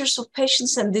features of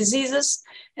patients and diseases,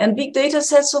 and big data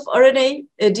sets of RNA,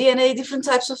 DNA, different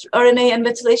types of RNA and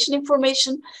methylation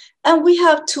information. And we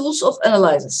have tools of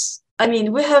analysis. I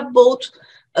mean, we have both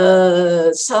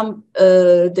some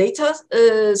data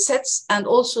sets and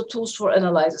also tools for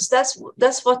analysis. That's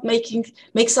what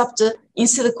makes up the in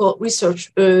silico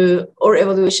research or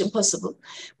evaluation possible.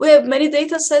 We have many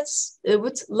data sets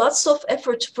with lots of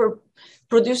effort for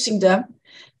producing them.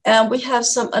 And we have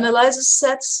some analysis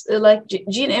sets like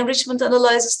gene enrichment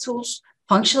analysis tools,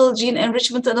 functional gene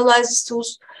enrichment analysis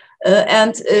tools,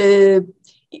 and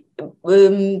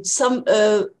some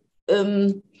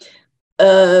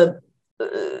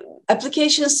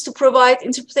applications to provide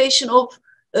interpretation of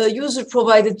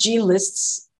user-provided gene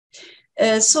lists.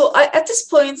 At this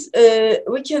point,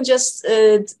 we can just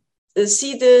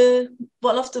see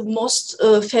one of the most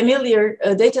familiar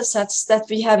data sets that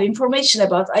we have information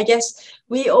about. I guess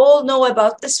we all know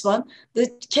about this one, the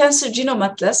Cancer Genome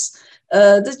Atlas.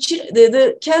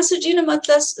 The Cancer Genome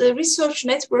Atlas Research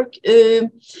Network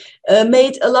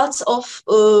made a lot of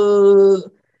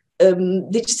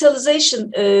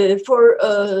digitalization for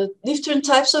different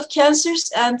types of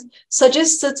cancers and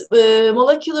suggested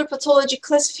molecular pathology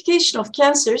classification of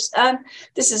cancers. And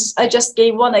this is, I just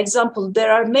gave one example.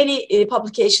 There are many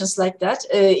publications like that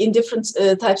in different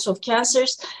types of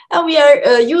cancers. And we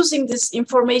are using this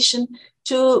information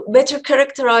to better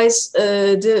characterize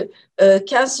the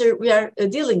cancer we are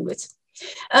dealing with.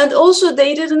 And also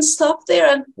they didn't stop there.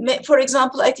 And for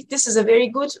example, I think this is a very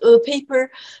good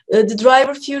paper, the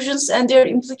driver fusions and their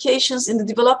implications in the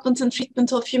development and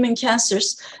treatment of human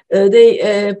cancers.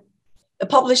 They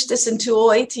published this in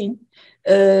 2018.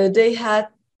 They had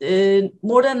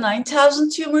more than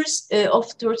 9,000 tumors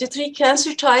of 33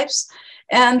 cancer types.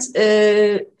 And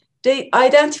they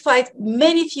identified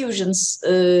many fusions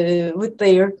with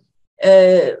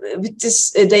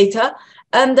this data.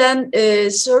 And then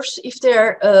search if they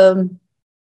are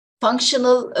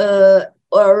functional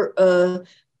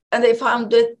and they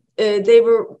found that they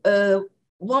were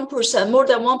 1%, more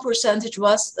than 1%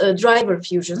 was driver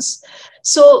fusions.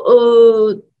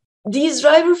 So these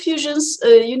driver fusions,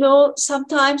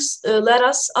 sometimes let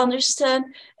us understand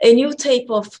a new type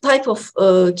of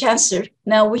cancer.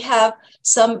 Now we have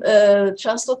some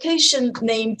translocation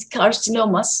named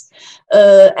carcinomas,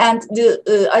 and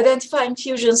the identifying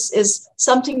fusions is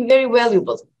something very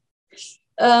valuable.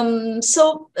 I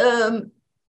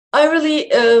really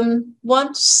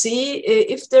want to see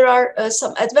if there are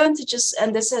some advantages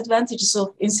and disadvantages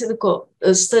of in silico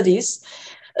studies.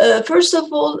 First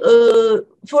of all,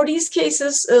 for these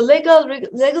cases, legal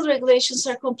regulations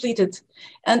are completed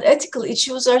and ethical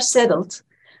issues are settled.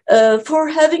 For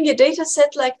having a data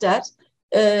set like that,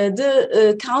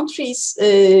 the country's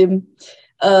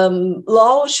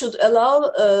law should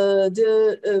allow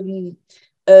the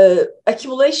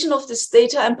accumulation of this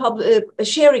data and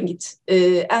sharing it.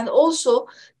 And also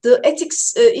the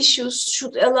ethics issues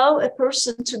should allow a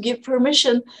person to give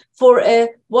permission for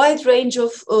a wide range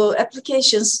of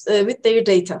applications with their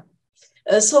data.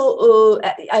 I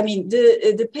mean,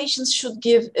 the patients should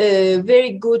give a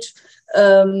very good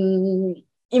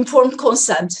informed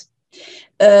consent.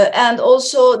 And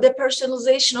also the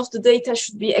personalization of the data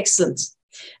should be excellent.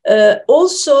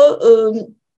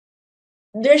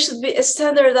 There should be a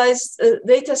standardized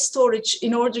data storage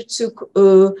in order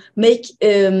to make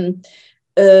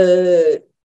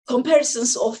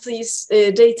comparisons of these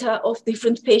data of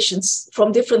different patients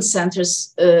from different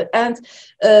centers and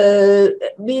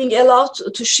being allowed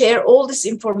to share all this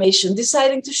information.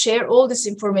 Deciding to share all this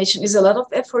information is a lot of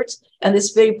effort and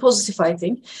it's very positive, I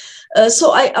think.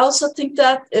 So I also think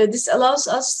that this allows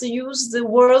us to use the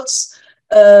world's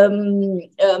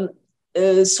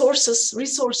resources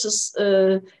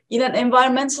in an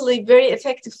environmentally very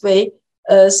effective way,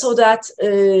 so that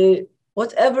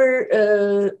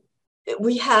whatever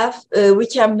we have, we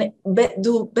can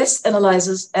do best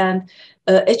analysis and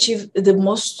achieve the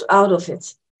most out of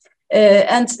it.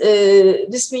 And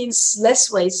this means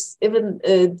less waste, even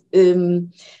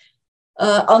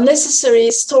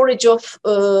unnecessary storage of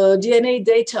DNA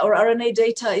data or RNA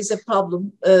data is a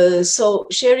problem. So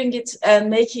sharing it and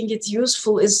making it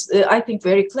useful is, I think,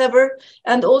 very clever.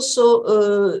 And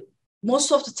also,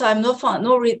 most of the time, no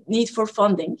need for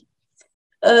funding.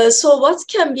 So what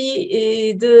can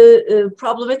be the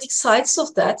problematic sides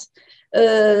of that?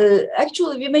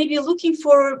 Actually, we may be looking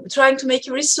for trying to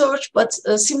make research, but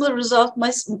similar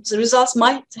results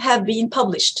might have been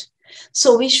published.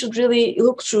 So we should really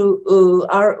look through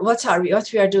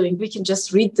what we are doing. We can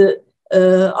just read the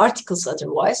articles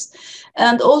otherwise.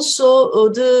 And also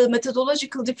the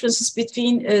methodological differences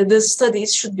between the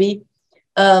studies should be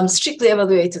strictly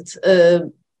evaluated.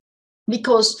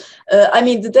 Because, I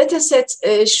mean, the data set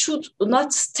should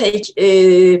not take,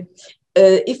 if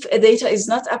a data is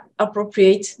not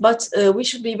appropriate, but we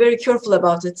should be very careful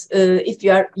about it if we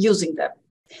are using them.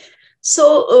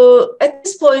 So at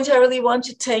this point, I really want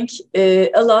to thank a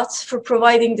lot for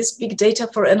providing this big data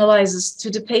for analysis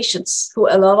to the patients who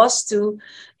allow us to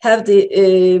have have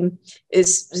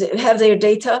their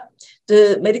data,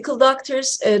 the medical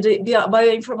doctors, the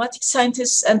bioinformatics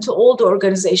scientists, and to all the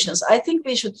organizations. I think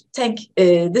we should thank,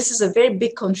 this is a very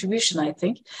big contribution, I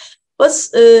think. But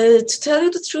to tell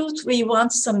you the truth, we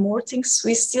want some more things.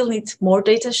 We still need more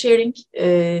data sharing.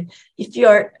 If you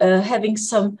are having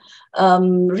some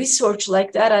research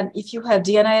like that, and if you have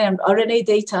DNA and RNA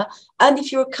data, and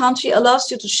if your country allows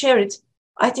you to share it,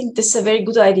 I think this is a very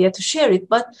good idea to share it.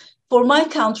 But for my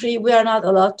country, we are not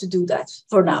allowed to do that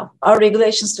for now. Our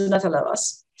regulations do not allow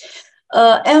us.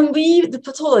 And we, the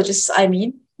pathologists, I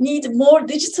mean, need more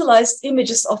digitalized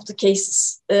images of the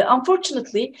cases.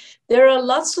 Unfortunately, there are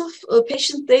lots of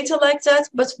patient data like that,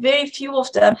 but very few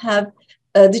of them have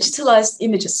digitalized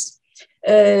images.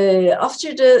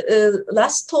 After the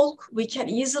last talk, we can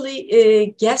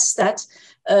easily guess that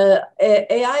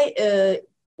AI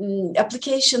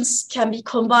applications can be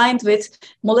combined with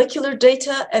molecular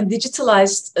data and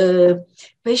digitalized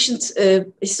patient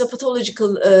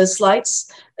histopathological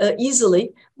slides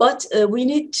easily. But we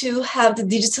need to have the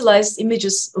digitalized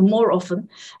images more often.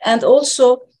 And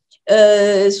also,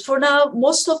 for now,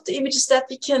 most of the images that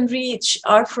we can reach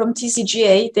are from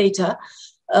TCGA data.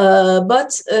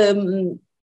 But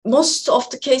most of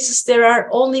the cases, there are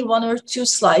only 1 or 2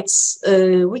 slides,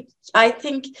 which I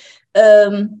think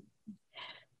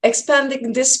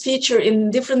expanding this feature in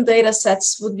different data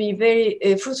sets would be very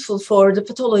fruitful for the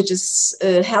pathologists'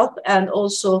 help, and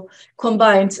also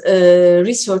combined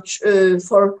research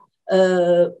for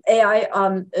AI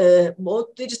on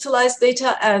both digitalized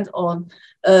data and on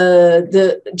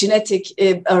the genetic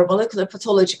or molecular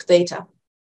pathologic data.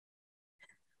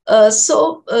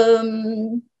 So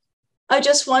I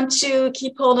just want to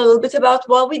keep on a little bit about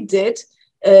what we did.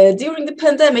 During the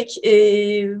pandemic,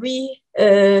 we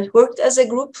worked as a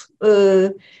group.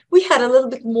 We had a little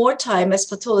bit more time as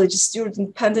pathologists during the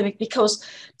pandemic because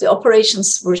the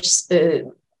operations were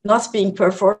not being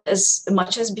performed as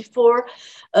much as before.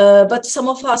 But some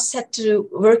of us had to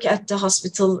work at the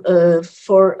hospital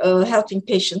for helping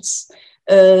patients.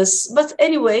 But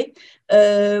anyway,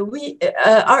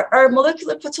 our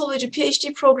molecular pathology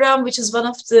PhD program, which is one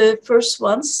of the first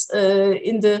ones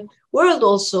in the world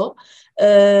also,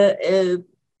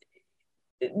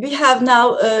 we have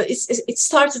now, it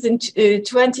started in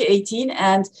 2018,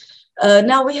 and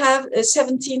now we have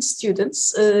 17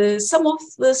 students. With some of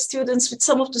the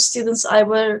students,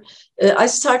 I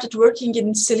started working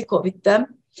in silico with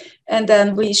them, and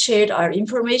then we shared our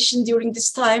information during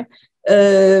this time.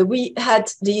 We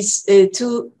had these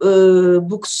 2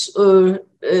 books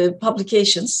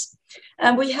publications,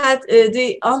 and we had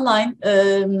the online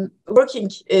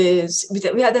working,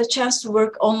 we had a chance to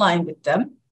work online with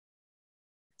them.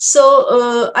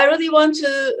 So I really want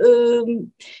to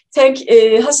thank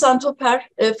Hasan Toper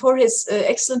for his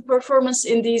excellent performance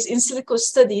in these in silico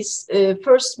studies,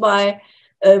 first by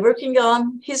working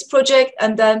on his project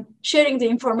and then sharing the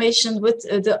information with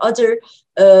the other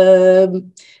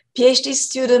PhD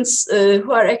students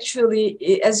who are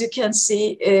actually, as you can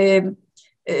see,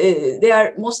 they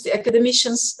are mostly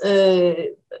academicians,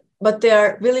 but they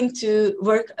are willing to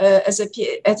work at a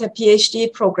PhD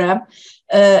program.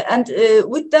 And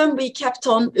with them, we kept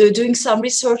on doing some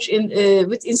research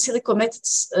with in silico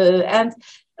methods, and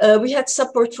we had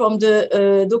support from the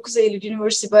Dokuz Eylul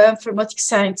University bioinformatics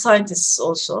scientists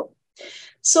also.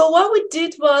 So what we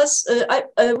did was,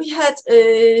 we had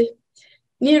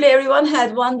nearly everyone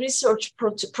had one research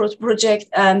project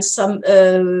and some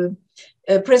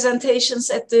presentations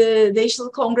at the national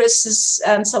congresses,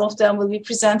 and some of them will be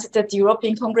presented at the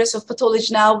European Congress of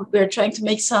Pathology now. We're trying to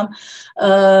make some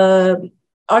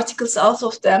articles out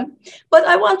of them. But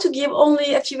I want to give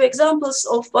only a few examples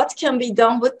of what can be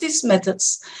done with these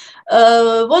methods.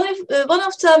 One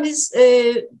of them is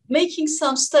making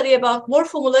some study about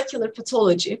morphomolecular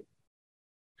pathology.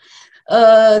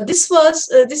 This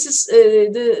is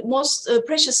the most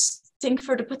precious thing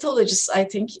for the pathologists, I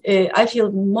think. I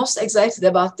feel most excited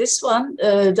about this one.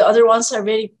 The other ones are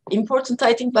very important,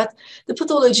 I think, but the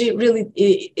pathology really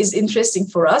is interesting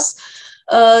for us.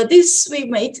 This we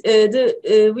made,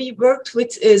 we worked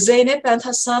with Zeynep and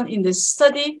Hassan in this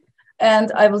study,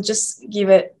 and I will just give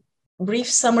a brief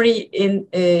summary in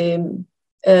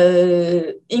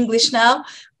English now.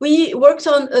 We worked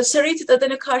on serrated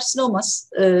adenocarcinomas,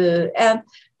 and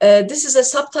this is a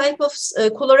subtype of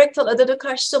colorectal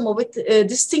adenocarcinoma with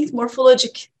distinct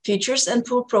morphologic features and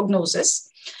poor prognosis.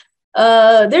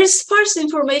 There is sparse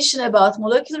information about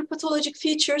molecular pathologic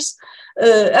features,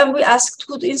 and we asked,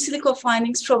 could in silico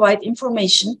findings provide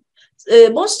information?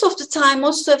 Most of the time,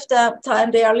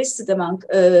 they are listed among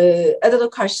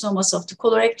adenocarcinomas of the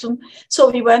colorectum. So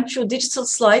we went through digital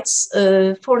slides.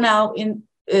 For now, in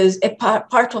a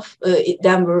part of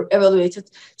them were evaluated.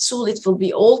 Soon it will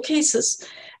be all cases.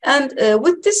 And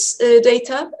with this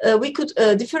data, we could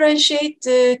differentiate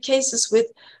the cases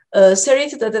with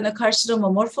serrated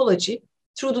adenocarcinoma morphology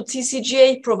through the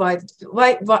TCGA provided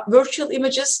virtual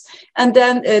images, and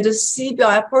then the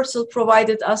CBI portal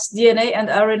provided us DNA and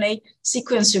RNA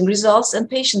sequencing results and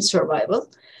patient survival.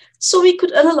 So we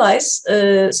could analyze,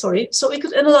 the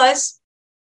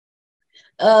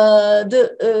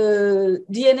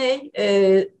DNA,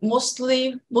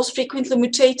 most frequently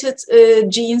mutated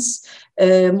genes,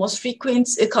 most frequent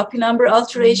copy number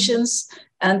alterations,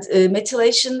 and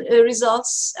methylation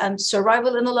results and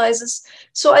survival analysis.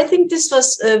 So I think this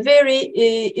was very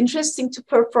interesting to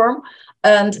perform.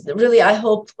 And really, I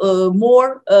hope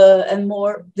more and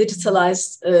more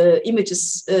digitalized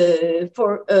images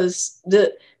for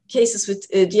the cases with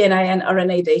DNA and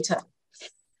RNA data.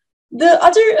 The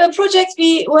other project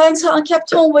we went on,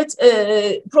 kept on with,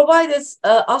 provided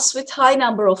us with high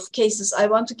number of cases. I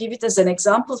want to give it as an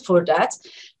example for that.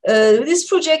 This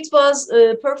project was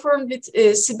performed with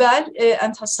Sibel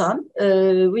and Hassan.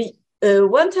 We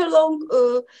went along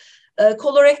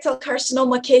colorectal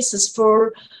carcinoma cases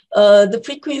for the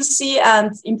frequency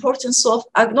and importance of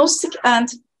agnostic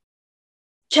and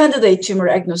candidate tumor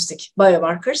agnostic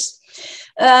biomarkers.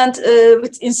 And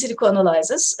with in silico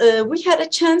analysis, we had a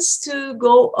chance to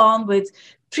go on with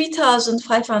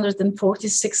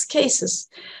 3,546 cases.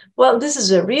 Well, this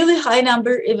is a really high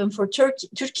number, even for Turkey.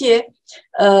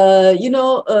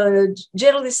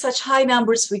 Generally such high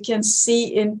numbers we can see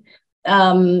in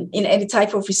any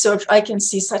type of research. I can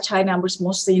see such high numbers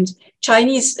mostly in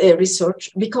Chinese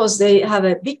research because they have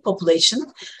a big population.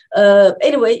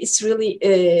 Anyway, it's really,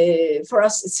 for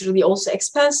us, it's really also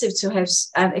expensive to have,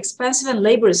 and expensive and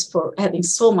laborious for having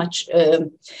so much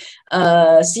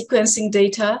sequencing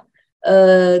data.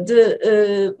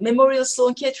 The Memorial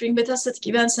Sloan Kettering metastatic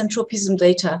events and tropism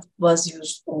data was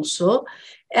used also.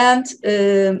 And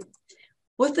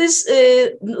with this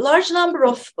large number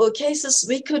of cases,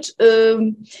 we could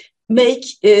make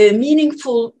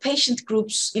meaningful patient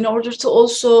groups in order to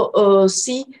also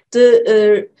see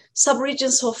the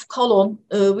subregions of colon,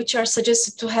 which are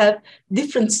suggested to have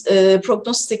different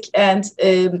prognostic and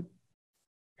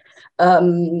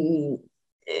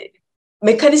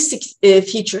mechanistic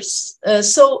features.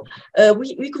 So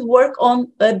we could work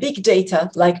on big data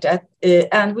like that.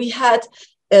 And we had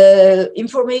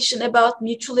information about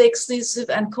mutually exclusive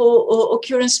and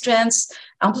co-occurrence strands,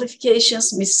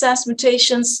 amplifications, missense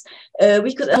mutations.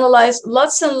 We could analyze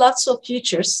lots and lots of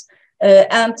features.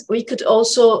 And we could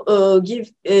also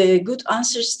give good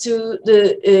answers to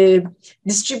the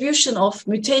distribution of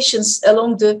mutations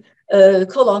along the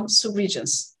colon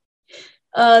subregions.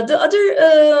 The other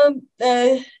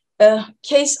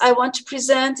case I want to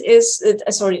present is, the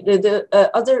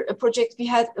other project we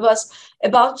had was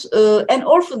about an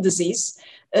orphan disease.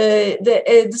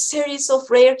 The series of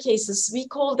rare cases, we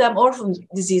call them orphan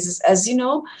diseases, as you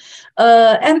know.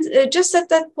 And just at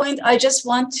that point, I just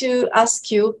want to ask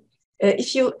you,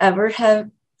 if you ever have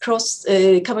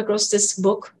come across this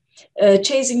book,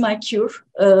 Chasing My Cure.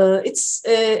 It's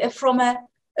from a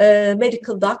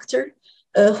medical doctor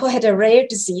who had a rare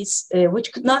disease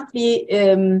which could not be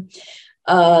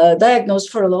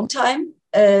diagnosed for a long time.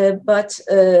 But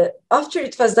after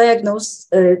it was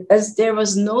diagnosed, as there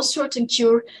was no certain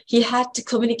cure, he had to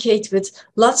communicate with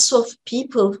lots of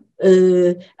people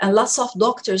and lots of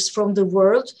doctors from the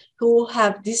world who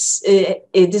have this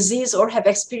disease or have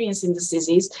experience in this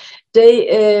disease.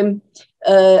 They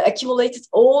accumulated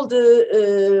all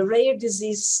the rare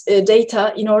disease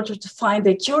data in order to find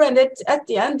a cure, and at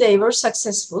the end they were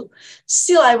successful.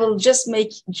 Still, I will just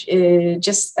make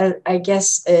I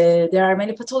guess there are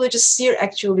many pathologists here.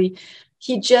 Actually,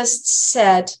 he just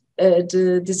said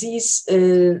the disease,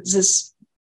 this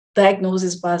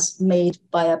diagnosis was made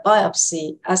by a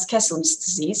biopsy as Castleman's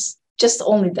disease. Just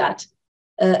only that.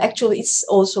 Actually, it's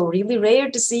also really rare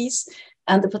disease,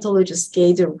 and the pathologist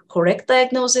gave the correct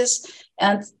diagnosis,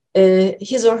 and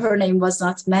his or her name was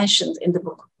not mentioned in the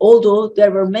book, although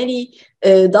there were many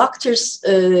doctors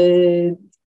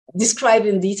described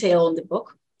in detail on the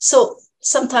book. So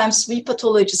sometimes we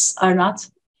pathologists are not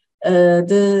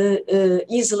the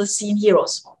easily seen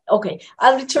heroes. Okay,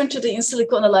 I'll return to the in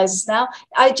silico analysis now.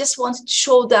 I just wanted to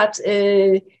show that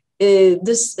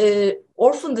this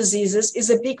orphan diseases is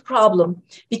a big problem,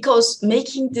 because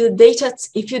making the data,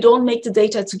 if you don't make the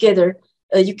data together,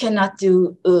 you cannot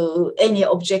do any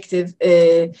objective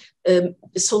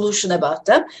solution about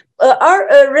them. Our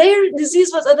rare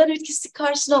disease was adenoid kystic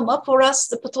carcinoma. For us,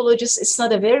 the pathologists, it's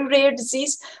not a very rare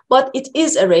disease, but it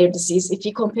is a rare disease if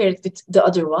you compare it with the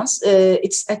other ones.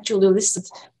 It's actually listed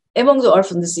among the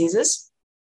orphan diseases.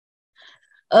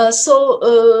 For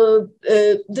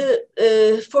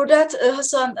that,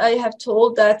 Hasan, I have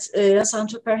told that Hasan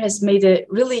Topper has made a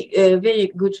really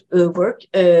very good work.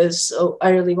 So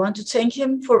I really want to thank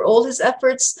him for all his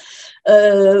efforts.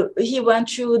 He went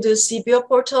through the CBO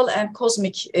portal and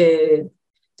cosmic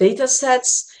data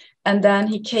sets, and then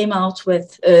he came out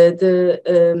with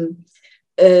the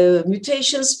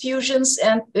mutations, fusions,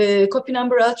 and copy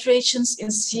number alterations in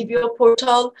CBO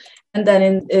portal. And then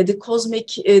in the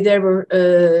cosmic, there were,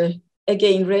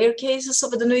 again, rare cases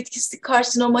of adenoid kystic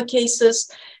carcinoma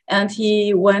cases. And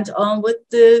he went on with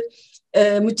the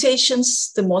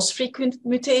mutations, the most frequent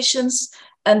mutations.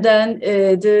 And then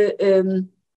the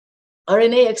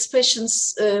RNA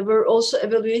expressions were also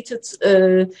evaluated.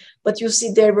 But you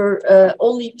see, there were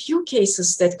only few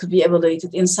cases that could be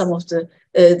evaluated in some of the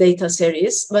data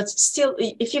series. But still,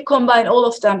 if you combine all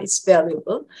of them, it's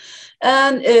valuable.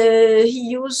 And he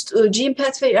used gene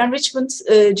pathway enrichment,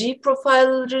 G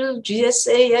profiler,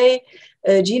 GSAA,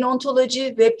 gene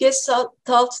ontology,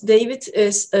 WebGestalt, David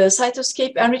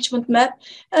cytoscape enrichment map,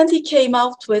 and he came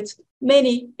out with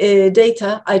many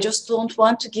data. I just don't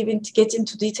want to get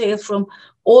into detail from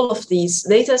all of these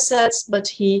data sets, but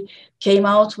he came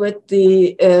out with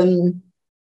the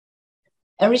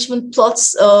enrichment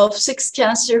plots of 6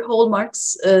 cancer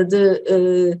hallmarks,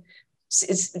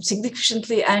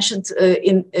 significantly ancient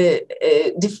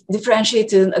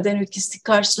differentiated in adenoid kystic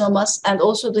carcinomas, and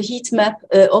also the heat map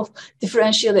of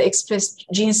differentially expressed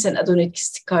genes in adenoid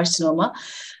kystic carcinoma.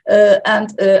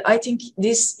 I think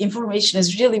this information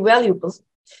is really valuable.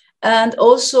 And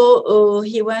also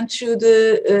he went through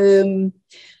the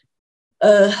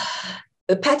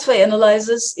pathway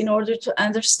analysis in order to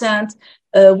understand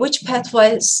which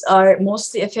pathways are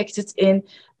mostly affected in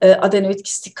adenoid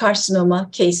kystic carcinoma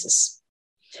cases.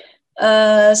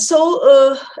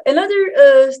 Another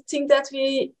thing that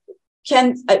we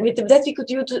could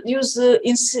use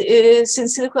in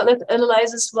silico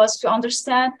analysis was to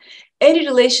understand any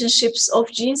relationships of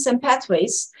genes and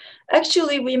pathways.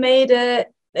 Actually, we made a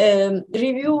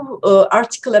review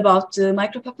article about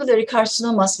micropapillary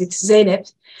carcinomas with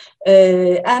Zeynep,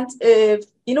 and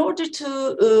in order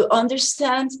to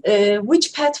understand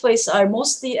which pathways are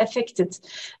mostly affected,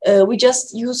 we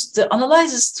just used the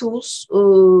analysis tools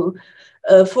for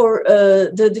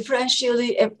the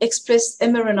differentially expressed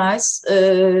mRNAs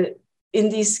in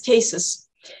these cases,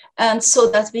 and so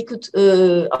that we could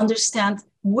understand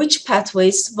which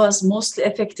pathways was mostly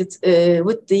affected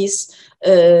with these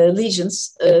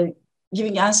lesions,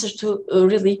 giving answer to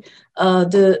really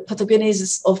the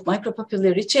pathogenesis of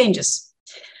micropapillary changes.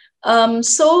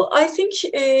 So I think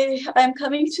I'm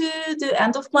coming to the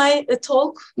end of my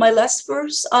talk. My last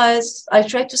verse, as I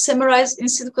tried to summarize in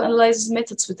silico analysis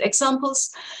methods with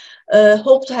examples.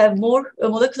 Hope to have more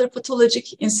molecular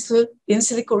pathologic in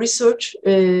silico research,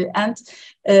 and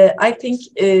I think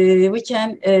we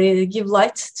can give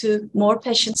light to more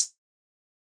patients.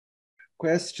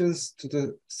 Questions to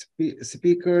the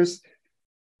speakers.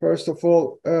 First of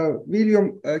all,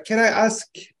 William, can I ask?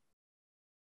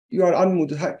 You are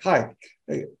unmuted. Hi.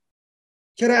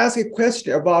 Can I ask a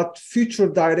question about future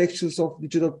directions of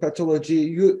digital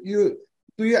pathology?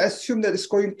 Do you assume that it's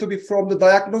going to be from the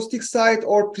diagnostic side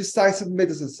or precise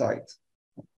medicine side?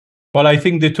 Well, I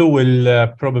think the two will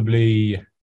probably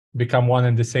become one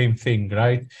and the same thing,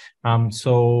 right?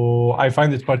 So I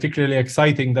find it particularly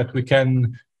exciting that we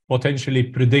can potentially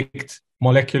predict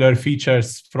molecular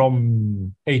features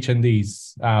from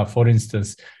HNDs, for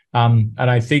instance. And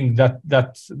I think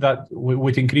that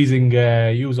with increasing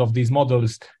use of these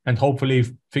models and hopefully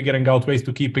figuring out ways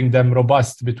to keeping them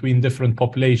robust between different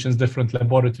populations, different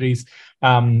laboratories,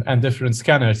 and different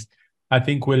scanners, I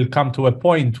think we'll come to a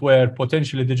point where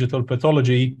potentially digital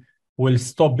pathology will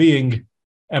stop being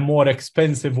a more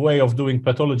expensive way of doing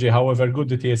pathology, however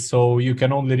good it is. So you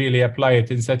can only really apply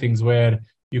it in settings where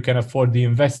you can afford the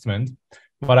investment.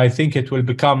 But I think it will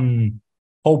become,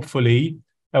 hopefully,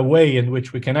 a way in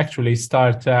which we can actually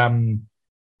start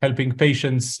helping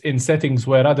patients in settings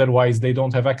where otherwise they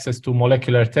don't have access to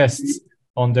molecular tests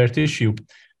on their tissue.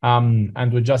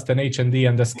 And with just an H&D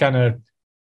and a scanner,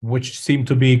 which seem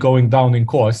to be going down in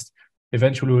cost,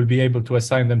 eventually we'll be able to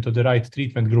assign them to the right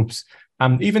treatment groups.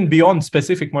 Even beyond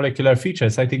specific molecular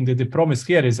features, I think that the promise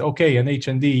here is, okay, an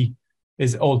H&D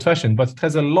is old-fashioned, but it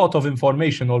has a lot of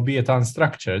information, albeit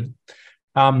unstructured,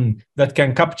 that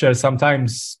can capture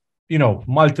sometimes,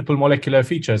 multiple molecular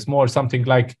features, more something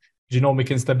like genomic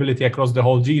instability across the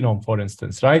whole genome, for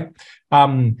instance, right?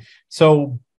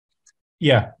 So,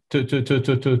 yeah,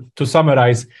 to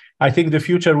summarize, I think the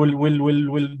future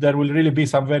there will really be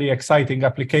some very exciting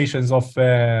applications of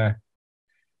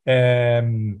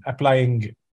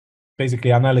applying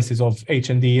basically analysis of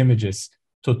H&D images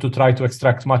to try to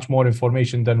extract much more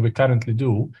information than we currently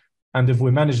do. And if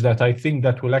we manage that, I think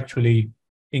that will actually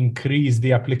increase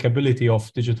the applicability of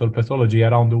digital pathology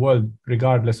around the world,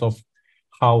 regardless of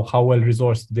how well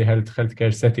resourced the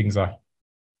healthcare settings are.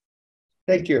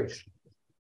 Thank you.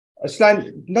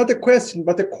 Sülen, not a question,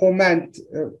 but a comment.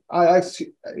 I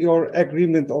see your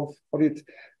agreement on it.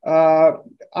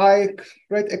 I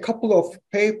read a couple of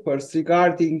papers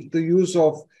regarding the use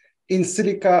of in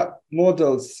silico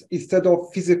models instead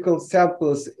of physical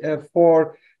samples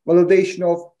for validation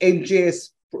of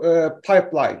NGS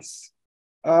pipelines.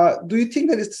 Do you think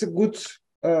that it's a good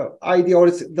idea, or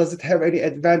does it have any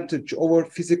advantage over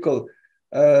physical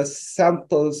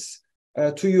samples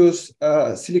to use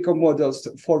silico models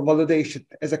for validation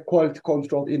as a quality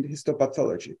control in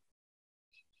histopathology?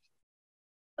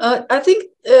 I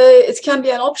think it can be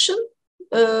an option,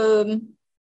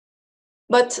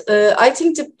 but I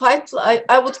think the pipeline,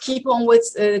 I would keep on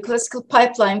with classical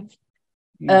pipeline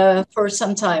for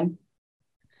some time.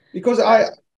 Because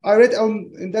I read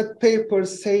in that paper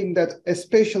saying that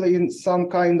especially in some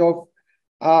kind of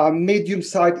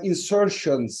medium-sized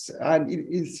insertions and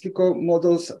in silico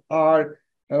models are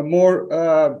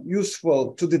more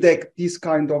useful to detect these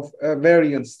kind of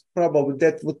variants. Probably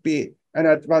that would be an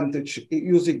advantage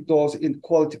using those in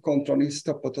quality control in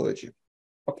histopathology.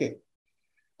 Okay.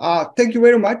 Thank you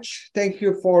very much. Thank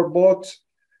you for both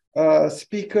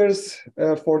speakers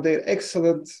for their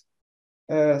excellent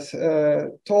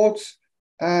thoughts.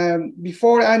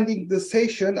 Before ending the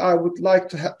session, I would like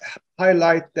to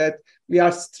highlight that we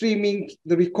are streaming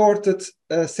the recorded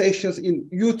sessions in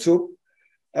YouTube.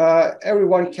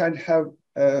 Everyone can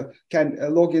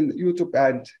log in YouTube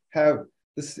and have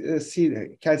see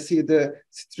the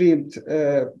streamed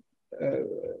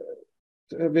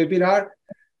webinar.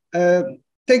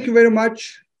 Thank you very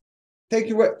much. Thank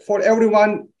you for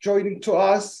everyone joining to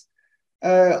us.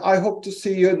 I hope to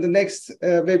see you in the next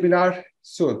webinar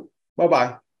soon.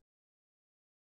 Bye-bye.